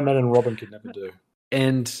pun that Batman and Robin could never do.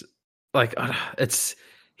 And like,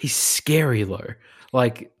 he's scary though.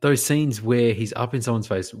 Like those scenes where he's up in someone's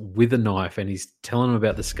face with a knife and he's telling them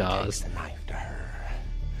about the scars. He takes the knife to her,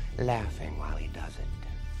 laughing while he does it.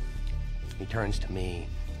 He turns to me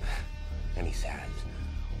and he says,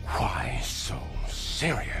 "Why so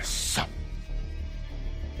serious?"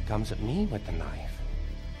 He comes at me with the knife.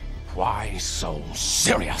 "Why so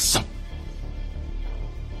serious?"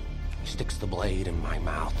 He sticks the blade in my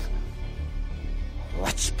mouth.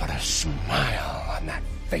 "Let's put a smile on that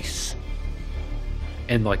face."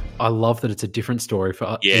 And like, I love that it's a different story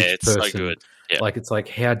for each person. So good. Yeah. Like, it's like,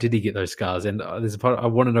 how did he get those scars? And there's a part I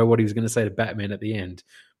want to know what he was going to say to Batman at the end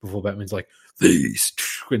before Batman's like, "These,"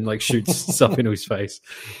 and like shoots stuff into his face.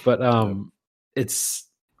 But it's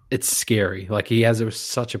scary. Like, he has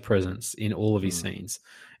such a presence in all of his scenes,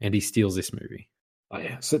 and he steals this movie. Oh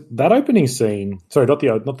yeah. So that opening scene, sorry, not the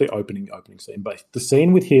opening scene, but the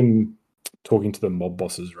scene with him talking to the mob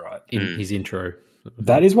bosses, right? In his intro.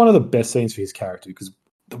 That is one of the best scenes for his character, because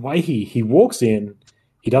the way he walks in,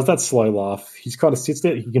 he does that slow laugh. He's kind of sits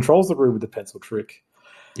there. He controls the room with the pencil trick.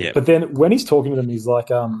 Yeah. But then when he's talking to them, he's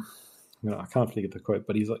like, I can't forget the quote,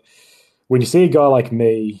 but he's like, "When you see a guy like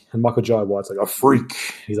me," and Michael Jai White's like, "A freak."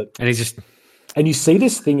 He's like, and you see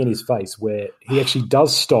this thing in his face where he actually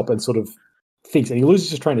does stop and sort of thinks, and he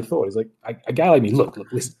loses his train of thought. He's like, "A guy like me, look,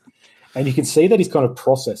 listen," and you can see that he's kind of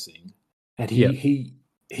processing, and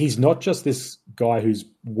he's not just this guy who's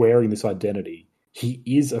wearing this identity. He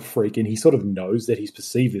is a freak, and he sort of knows that he's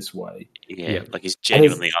perceived this way. Yeah, like he's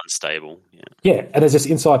genuinely unstable. Yeah, and there's this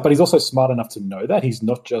insight, but he's also smart enough to know that he's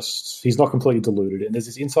not completely deluded, and there's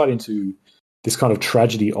this insight into this kind of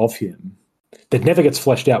tragedy of him that never gets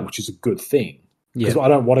fleshed out, which is a good thing. Because I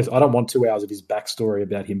don't want 2 hours of his backstory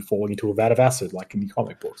about him falling into a vat of acid like in the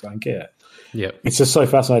comic books. I don't care. Yeah, it's just so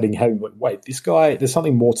fascinating having, wait, this guy, there's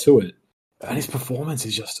something more to it. And his performance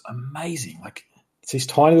is just amazing. Like, it's these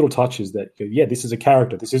tiny little touches that, this is a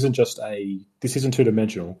character. This isn't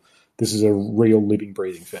two-dimensional. This is a real living,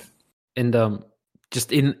 breathing thing. And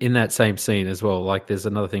just in that same scene as well, like, there's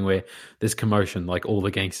another thing where there's commotion, like all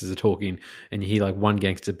the gangsters are talking, and you hear like one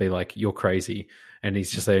gangster be like, "You're crazy," and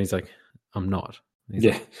he's just there. He's like, "I'm not." He's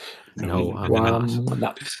like, "No, I'm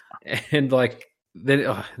not." And like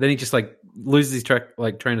then he just like loses his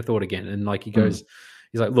train of thought again, and like he goes,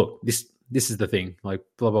 he's like, "Look, this is the thing, like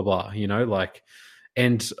blah blah blah," you know, like.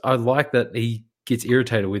 And I like that he gets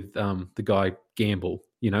irritated with the guy Gamble,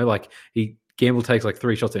 you know, like Gamble takes like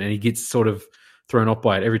 3 shots at it, and he gets sort of thrown off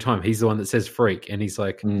by it every time. He's the one that says "freak," and he's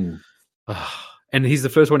like, and he's the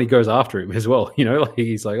first one he goes after him as well, you know, like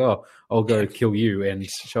he's like, "Oh, I'll go kill you," and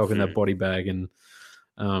show up in that body bag, and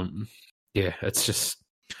it's just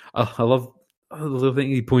I love the little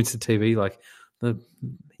thing he points to TV, like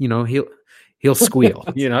he'll squeal,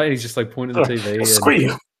 you know, and he's just like pointing at the TV.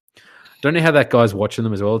 Squeal. Don't know how that guy's watching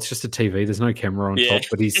them as well. It's just a TV. There's no camera on top,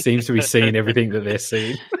 but he seems to be seeing everything that they're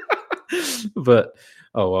seeing. But,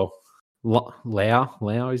 oh well.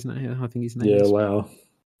 Lau, isn't it? I think his name is. Yeah, Lau.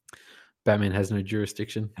 Batman has no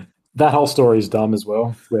jurisdiction. That whole story is dumb as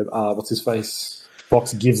well. Where what's his face?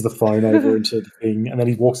 Fox gives the phone over into the thing, and then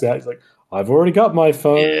he walks out. He's like, "I've already got my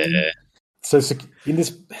phone." Yeah. So in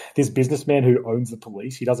this businessman who owns the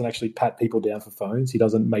police, he doesn't actually pat people down for phones. He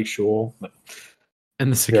doesn't make sure.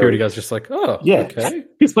 And the security guy's just like, "Oh, yeah." Okay."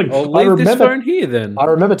 He's like, "I'll leave this phone here then." I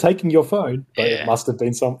remember taking your phone, but it must have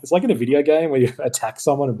been some. It's like in a video game where you attack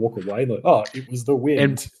someone and walk away. Like, oh, it was the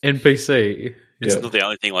wind. NPC. It's not the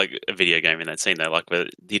only thing like a video game in that scene though. Like where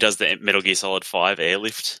he does the Metal Gear Solid 5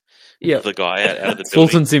 airlift. Yeah, the guy out of the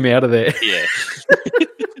building. Fultons him out of there. Yeah.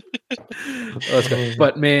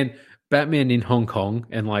 But man, Batman in Hong Kong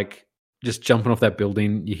and like just jumping off that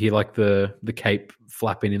building, you hear like the cape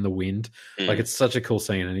flapping in the wind. Like it's such a cool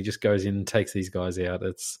scene, and he just goes in and takes these guys out.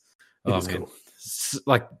 It's man, cool.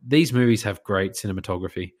 Like these movies have great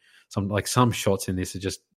cinematography. Some shots in this are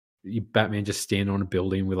just Batman just standing on a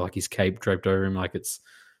building with like his cape draped over him. Like it's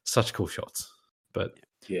such cool shots. But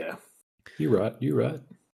yeah, you're right.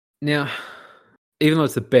 Now, even though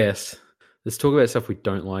it's the best, let's talk about stuff we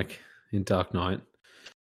don't like in Dark Knight.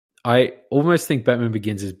 I almost think Batman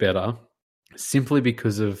Begins is better simply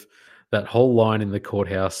because of that whole line in the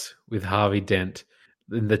courthouse with Harvey Dent,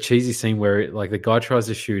 in the cheesy scene where like the guy tries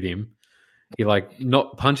to shoot him, he like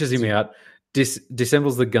not punches him out,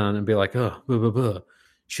 disassembles the gun and be like, "Oh, blah, blah, blah.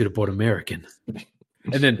 Should have bought American."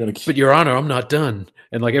 And then, "But Your Honor, I'm not done."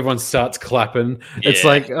 And like everyone starts clapping. Yeah. It's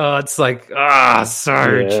like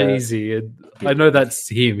so cheesy. And I know that's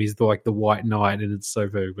him. He's the White Knight, and it's so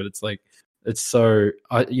very. But it's like it's so.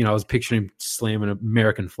 I was picturing him slamming an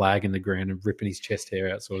American flag in the ground and ripping his chest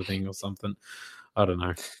hair out, sort of thing, or something. I don't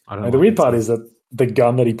know. The weird part is that the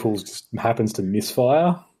gun that he pulls just happens to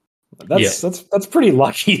misfire. That's pretty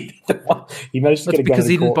lucky. He managed to get a gun because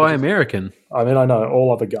he didn't buy American. I mean, I know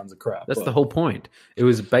all other guns are crap. That's the whole point. It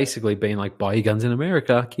was basically being like, buy your guns in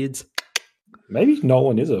America, kids. Maybe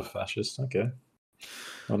Nolan is a fascist. Okay,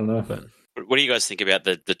 I don't know. But what do you guys think about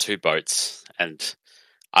the two boats? And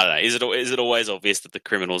I don't know. Is it always obvious that the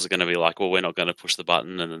criminals are going to be like, well, we're not going to push the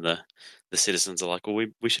button, and then the citizens are like, well,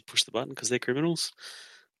 we should push the button because they're criminals?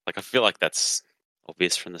 Like, I feel like that's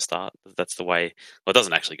obvious from the start. That's the way. Well, it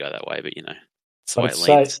doesn't actually go that way, but it's the way it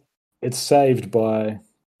leans. It's saved by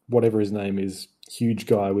whatever his name is, huge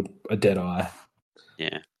guy with a dead eye.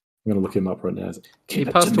 Yeah, I'm going to look him up right now. He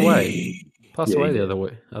passed away. Passed away the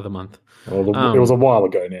other month. Well, it was a while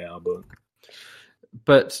ago now,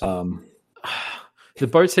 but the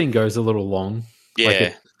boat scene goes a little long. Yeah,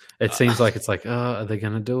 like it seems like it's like, are they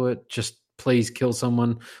going to do it? Just please kill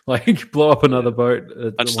someone, like blow up another boat.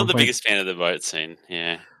 I'm just not the biggest fan of the boat scene.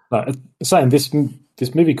 Yeah, saying this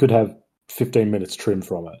movie could have 15 minutes trimmed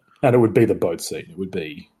from it, and it would be the boat scene. It would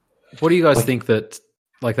be. What do you guys think that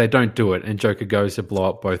like they don't do it, and Joker goes to blow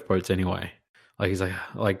up both boats anyway? Like he's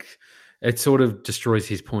like it sort of destroys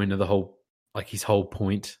his point of the whole, like his whole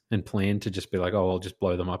point and plan to just be like, oh, I'll just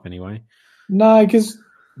blow them up anyway. No, because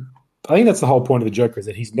I think that's the whole point of the Joker, is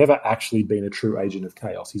that he's never actually been a true agent of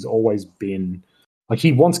chaos. He's always been like,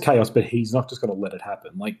 he wants chaos, but he's not just going to let it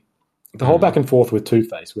happen. Like the whole back and forth with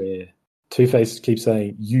Two-Face, where Two-Face keeps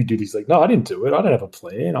saying, you did. He's like, no, I didn't do it. I don't have a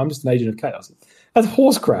plan. I'm just an agent of chaos. That's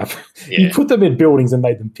horse crap. Yeah. You put them in buildings and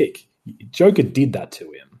made them pick. Joker did that to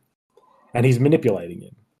him, and he's manipulating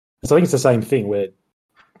him. So I think it's the same thing where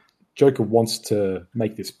Joker wants to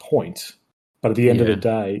make this point, but at the end of the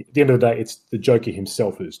day, it's the Joker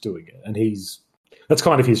himself who's doing it, and that's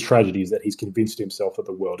kind of his tragedy, is that he's convinced himself that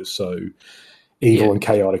the world is so evil and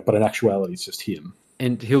chaotic, but in actuality, it's just him.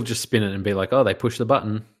 And he'll just spin it and be like, "Oh, they pushed the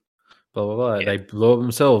button, blah blah blah. They blew up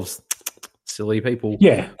themselves, silly people."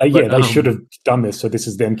 Yeah, they should have done this. So this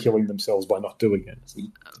is them killing themselves by not doing it. So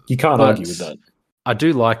you can't argue with that. I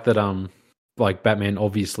do like that. Like Batman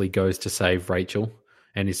obviously goes to save Rachel,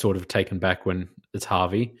 and is sort of taken back when it's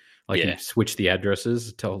Harvey. Like he switched the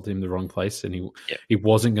addresses, told him the wrong place, and he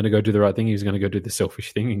wasn't going to go do the right thing. He was going to go do the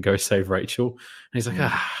selfish thing and go save Rachel. And he's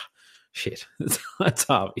like, shit, that's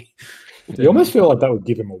Harvey. You almost feel like that would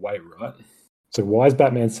give him away, right? So why is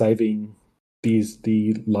Batman saving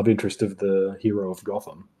the love interest of the hero of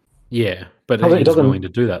Gotham? Yeah, but he was willing to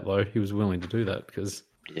do that, though. He was willing to do that because...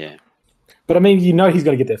 Yeah. But, I mean, he's going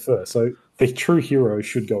to get there first. So the true hero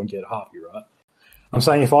should go and get Harvey, right? I'm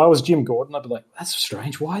saying if I was Jim Gordon, I'd be like, that's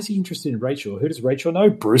strange. Why is he interested in Rachel? Who does Rachel know?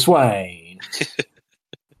 Bruce Wayne.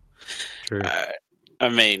 True. I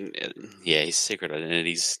mean, his secret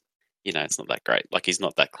identity's, it's not that great. Like, he's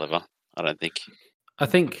not that clever, I don't think. I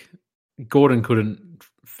think Gordon couldn't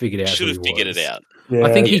figure it out. Should have figured it out. Yeah.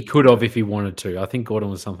 I think he could have if he wanted to. I think Gordon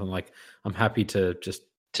was something like, I'm happy to just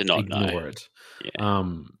to not ignore know it. Yeah.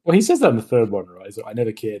 Well, he says that in the third one, right? I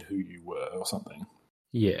never cared who you were, or something.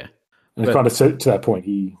 Yeah, and kind of to that point,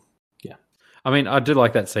 I mean, I do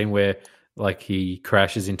like that scene where like he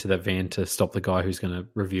crashes into that van to stop the guy who's going to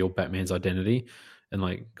reveal Batman's identity, and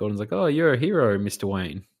like Gordon's like, "Oh, you're a hero, Mr.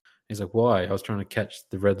 Wayne." He's like, "Why? I was trying to catch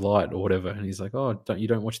the red light or whatever." And he's like, "Oh,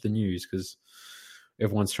 don't watch the news because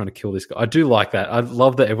everyone's trying to kill this guy." I do like that. I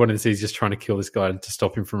love that everyone in the city is just trying to kill this guy to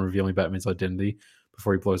stop him from revealing Batman's identity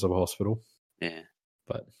before he blows up a hospital. Yeah,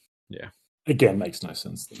 but yeah, again, makes no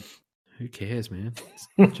sense. Then. Who cares, man?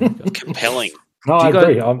 Compelling. No, I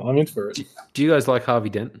agree. I'm in for it. Do you guys like Harvey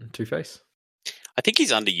Dent, Two-Face? I think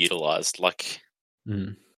he's underutilized. Like,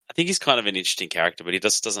 I think he's kind of an interesting character, but he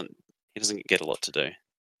doesn't get a lot to do.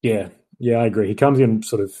 Yeah, I agree. He comes in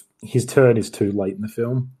sort of his turn is too late in the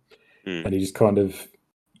film, and he just kind of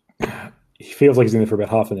he feels like he's in there for about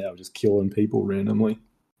half an hour, just killing people randomly.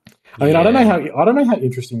 I mean, I don't know how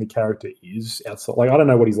interesting the character is outside. Like, I don't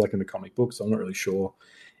know what he's like in the comic books. So I'm not really sure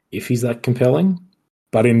if he's that compelling.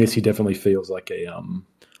 But in this, he definitely feels like a.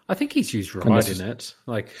 I think he's used right in it.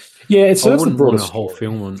 Like, yeah, it serves the broader want a whole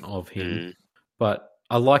film of him, but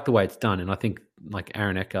I like the way it's done, and I think like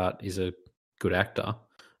Aaron Eckhart is a good actor,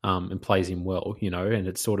 and plays him well, you know. And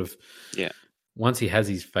it's sort of once he has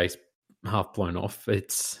his face half blown off,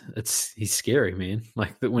 he's scary, man.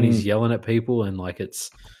 Like that when he's yelling at people, and like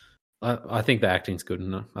it's. I think the acting's good,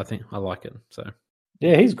 and I think I like it. So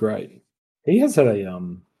yeah, he's great. He has had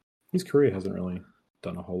his career hasn't really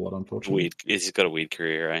done a whole lot, unfortunately. He's got a weird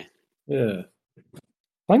career, eh? Yeah.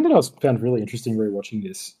 Something that I found really interesting rewatching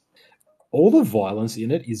this, all the violence in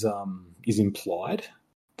it is implied.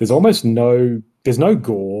 There's no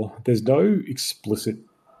gore, there's no explicit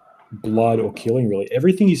blood or killing, really.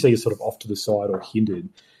 Everything you see is sort of off to the side or hindered.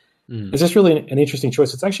 It's just really an interesting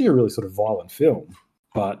choice. It's actually a really sort of violent film,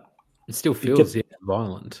 but it still feels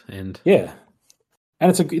violent, and yeah, and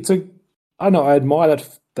it's a I don't know, I admire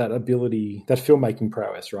that ability, that filmmaking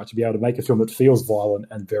prowess, right? To be able to make a film that feels violent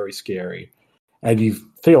and very scary, and you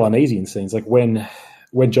feel uneasy in scenes like when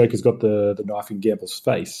Joker's got the knife in Gamble's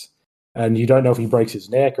face, and you don't know if he breaks his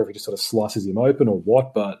neck or if he just sort of slices him open or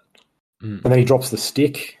what, but and then he drops the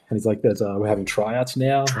stick, and he's like, we're having tryouts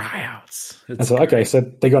now. Tryouts. And so, okay, so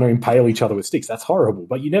they're going to impale each other with sticks. That's horrible,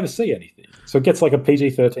 but you never see anything. So it gets like a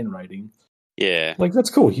PG-13 rating. Yeah. Like,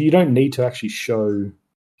 that's cool. You don't need to actually show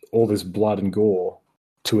all this blood and gore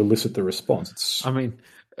to elicit the response. I mean,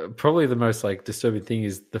 probably the most like disturbing thing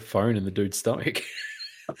is the phone in the dude's stomach.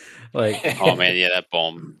 Like, oh man, yeah, that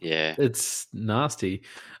bomb. Yeah. It's nasty.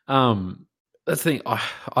 That's the thing.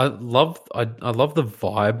 I love the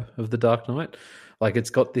vibe of The Dark Knight. Like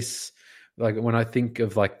it's got this. Like when I think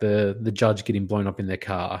of like the judge getting blown up in their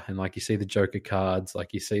car, and like you see the Joker cards,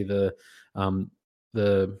 like you see the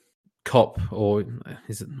cop, or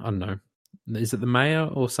is it, I don't know, is it the mayor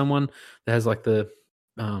or someone that has like the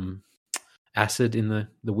acid in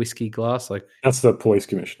the whiskey glass? Like that's the police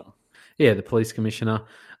commissioner. Yeah, the police commissioner.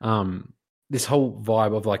 This whole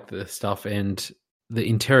vibe of like the stuff, and the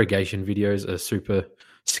interrogation videos are super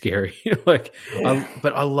scary. Like,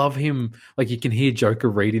 but I love him. Like, you can hear Joker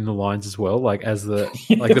reading the lines as well. Like, as the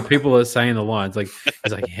like the people are saying the lines. Like,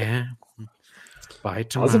 he's like, "Yeah, bye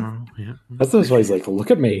tomorrow." Yeah, that's the way he's like,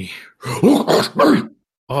 "Look at me."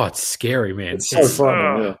 Oh, it's scary, man. It's so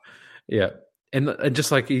fun. Yeah. And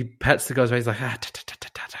just like he pats the guy's face, like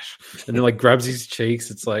and then like grabs his cheeks.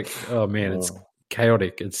 It's like, oh man, it's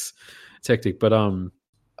chaotic. It's hectic. But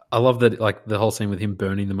I love that, like the whole scene with him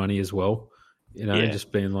burning the money as well. You know,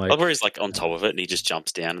 just being like, where he's like on top of it and he just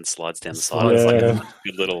jumps down and slides down the side. It's like a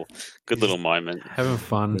good little moment. Having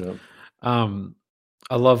fun. Yeah.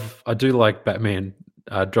 I do like Batman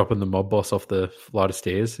dropping the mob boss off the flight of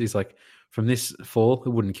stairs. He's like, from this fall, it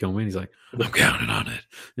wouldn't kill me. And he's like, I'm counting on it,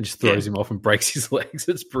 and just throws him off and breaks his legs.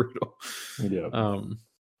 It's brutal. Yeah.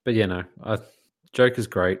 But yeah, no, Joker's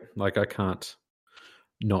great. Like, I can't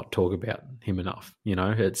not talk about him enough. You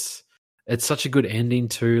know, it's such a good ending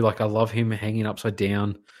too. Like, I love him hanging upside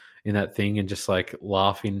down in that thing and just like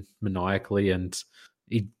laughing maniacally, and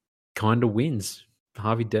he kind of wins.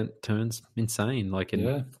 Harvey Dent turns insane. Like,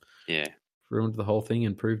 and ruined the whole thing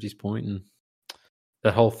and proved his point. And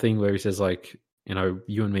that whole thing where he says, like, you know,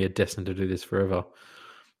 you and me are destined to do this forever.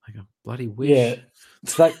 Like a bloody wish. Yeah,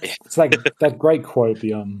 it's like that great quote: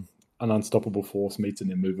 "The an unstoppable force meets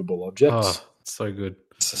an immovable object." Oh, it's so good.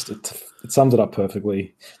 It's just it sums it up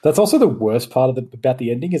perfectly. That's also the worst part about the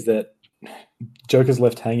ending, is that Joker's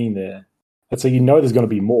left hanging there, and so you know there's going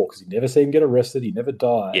to be more because you never see him get arrested. He never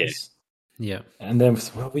dies. Yeah. And then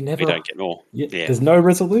we don't get more. Yeah, there's no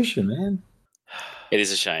resolution, man. It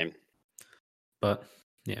is a shame. But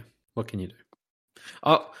yeah, what can you do?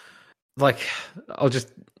 I'll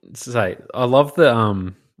just say I love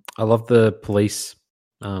the police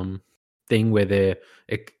thing where they're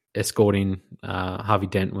escorting Harvey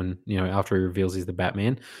Dent when after he reveals he's the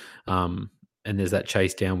Batman, and there's that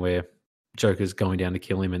chase down where Joker's going down to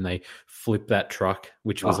kill him, and they flip that truck,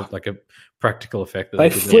 which was like a practical effect that they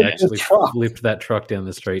did. They actually flipped that truck down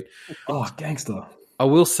the street. Oh, gangster! I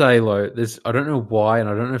will say, though, I don't know why, and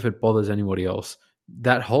I don't know if it bothers anybody else.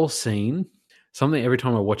 That whole scene, something every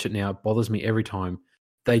time I watch it now, it bothers me every time.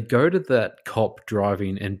 They go to that cop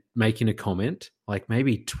driving and making a comment, like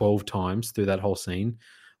maybe 12 times through that whole scene.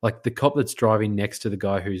 Like the cop that's driving next to the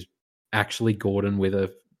guy who's actually Gordon with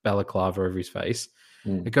a balaclava over his face.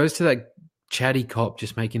 It goes to that chatty cop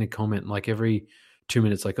just making a comment like every 2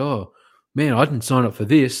 minutes, like, oh, man, I didn't sign up for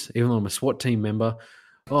this, even though I'm a SWAT team member.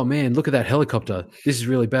 Oh, man, look at that helicopter. This is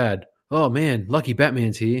really bad. Oh, man, lucky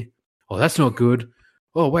Batman's here. Oh, that's not good.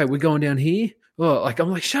 Oh, wait, we're going down here? Oh, I'm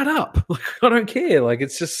like, shut up. Like, I don't care. Like,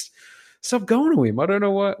 it's just, stop going to him. I don't know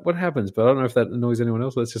what happens, but I don't know if that annoys anyone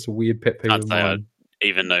else. That's just a weird pet peeve of mine. I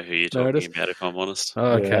even know who you're talking about, if I'm honest.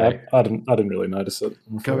 Oh, okay. Yeah, I didn't really notice it.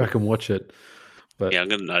 Go back and watch it. But yeah, I'm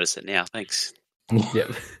going to notice it now. Thanks.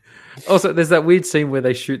 Yeah. Also, there's that weird scene where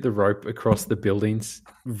they shoot the rope across the buildings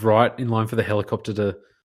right in line for the helicopter to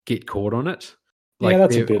get caught on it. Like,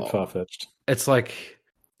 that's a bit far-fetched. It's like,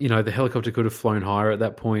 the helicopter could have flown higher at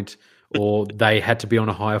that point, or they had to be on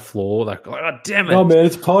a higher floor. Like, oh, damn it. Oh, man,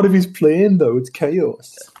 it's part of his plan, though. It's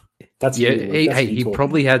chaos. That's he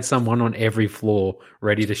probably had someone on every floor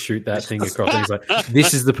ready to shoot that thing across. And he's like,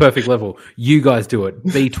 this is the perfect level. You guys do it.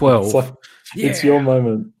 B12. It's your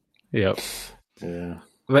moment. Yep. Yeah.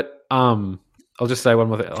 But I'll just say one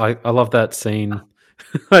more thing. I love that scene.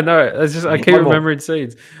 I know. I keep remembering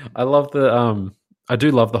scenes. I love I do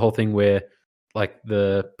love the whole thing where, like,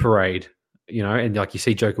 the parade, and like you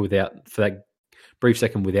see Joker for that brief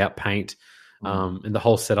second without paint, and the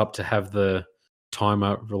whole setup to have the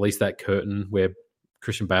timer release that curtain where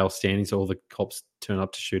Christian Bale's standing, so all the cops turn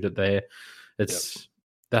up to shoot it there. It's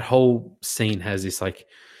that whole scene has this like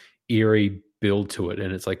eerie build to it,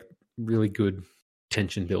 and it's like really good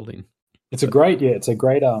tension building. It's a great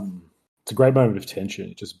moment of tension.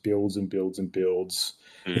 It just builds and builds and builds.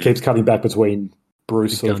 It keeps cutting back between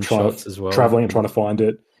Bruce sort of traveling and trying to find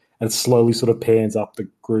it, and it slowly sort of pans up the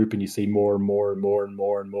group, and you see more and more and more and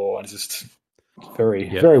more and more, and it's just very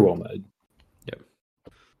very well made.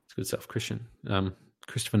 It's good stuff,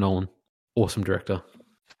 Christopher Nolan, awesome director.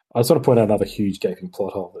 I just want to point out another huge gaping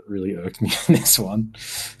plot hole that really irked me in this one.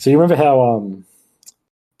 So you remember how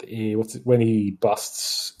when he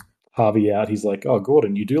busts Harvey out, he's like, "Oh,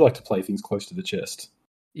 Gordon, you do like to play things close to the chest."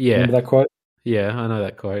 Yeah, remember that quote? Yeah, I know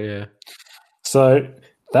that quote. Yeah. So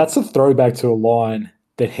that's a throwback to a line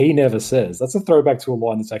that he never says. That's a throwback to a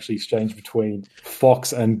line that's actually exchanged between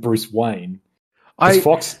Fox and Bruce Wayne.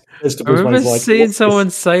 Fox I remember seeing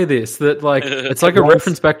someone say this, that like it's like a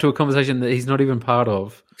reference back to a conversation that he's not even part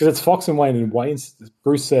of. Because it's Fox and Wayne, and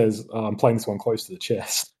Bruce says, I'm playing this one close to the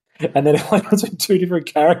chest. And then it was two different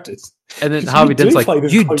characters. And then Harvey Dent's like,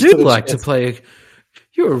 you do like to play.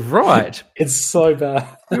 You're right. It's so bad.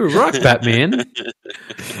 You're right, Batman.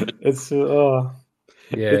 It's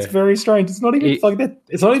it's very strange. It's not even like that.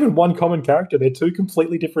 It's not even one common character. They're two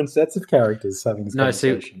completely different sets of characters having this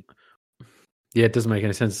conversation. Yeah, it doesn't make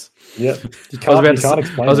any sense. Yeah, I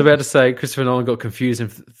was about to say Christopher Nolan got confused and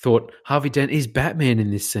thought Harvey Dent is Batman in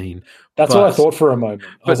this scene. That's what I thought for a moment.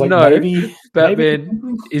 I was like, no, maybe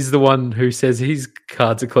Batman is the one who says his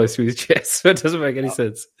cards are close to his chest. So it doesn't make any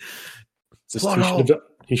sense.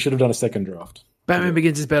 He should have done a second draft. Batman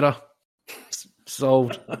Begins is better.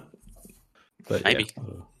 Solved. But maybe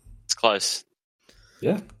it's close.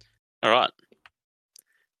 Yeah. All right.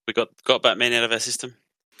 We got Batman out of our system.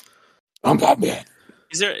 I'm Batman.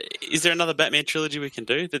 Is there another Batman trilogy we can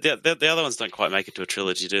do? The other ones don't quite make it to a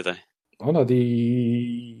trilogy, do they? Oh no,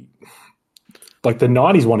 the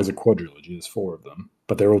 90s one is a quadrilogy. There's 4 of them,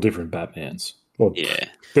 but they're all different Batmans. Well, yeah.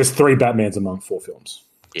 There's 3 Batmans among 4 films.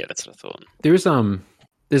 Yeah, that's what I thought.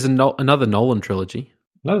 There's another Nolan trilogy.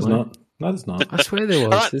 No, there's not. No, there's not. I swear there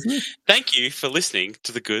was, right. Isn't it? Thank you for listening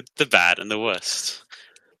to the good, the bad, and the worst.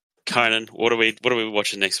 Conan, what are we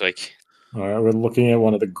watching next week? All right, we're looking at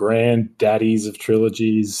one of the granddaddies of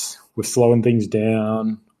trilogies. We're slowing things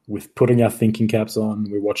down. We're putting our thinking caps on.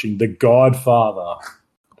 We're watching The Godfather.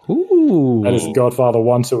 Ooh. That is Godfather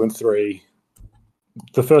 1, 2, and 3.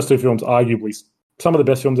 The first 2 films, arguably some of the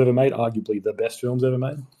best films ever made, arguably the best films ever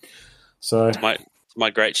made. So, it's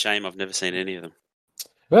my great shame I've never seen any of them.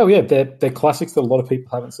 Well, yeah, they're classics that a lot of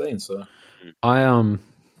people haven't seen. So, I've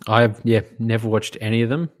never watched any of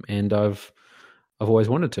them, and I've always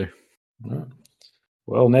wanted to. Right.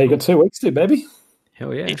 Well, now you got 2 weeks to, baby.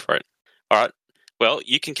 Hell yeah. Eat for it. All right. Well,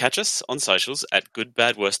 you can catch us on socials at Good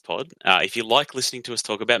Bad Worst Pod. If you like listening to us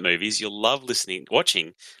talk about movies, you'll love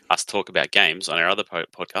watching us talk about games on our other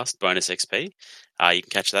podcast, Bonus XP. You can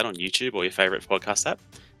catch that on YouTube or your favourite podcast app.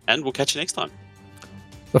 And we'll catch you next time.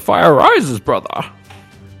 The fire rises, brother.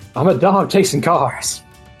 I'm a dog chasing cars.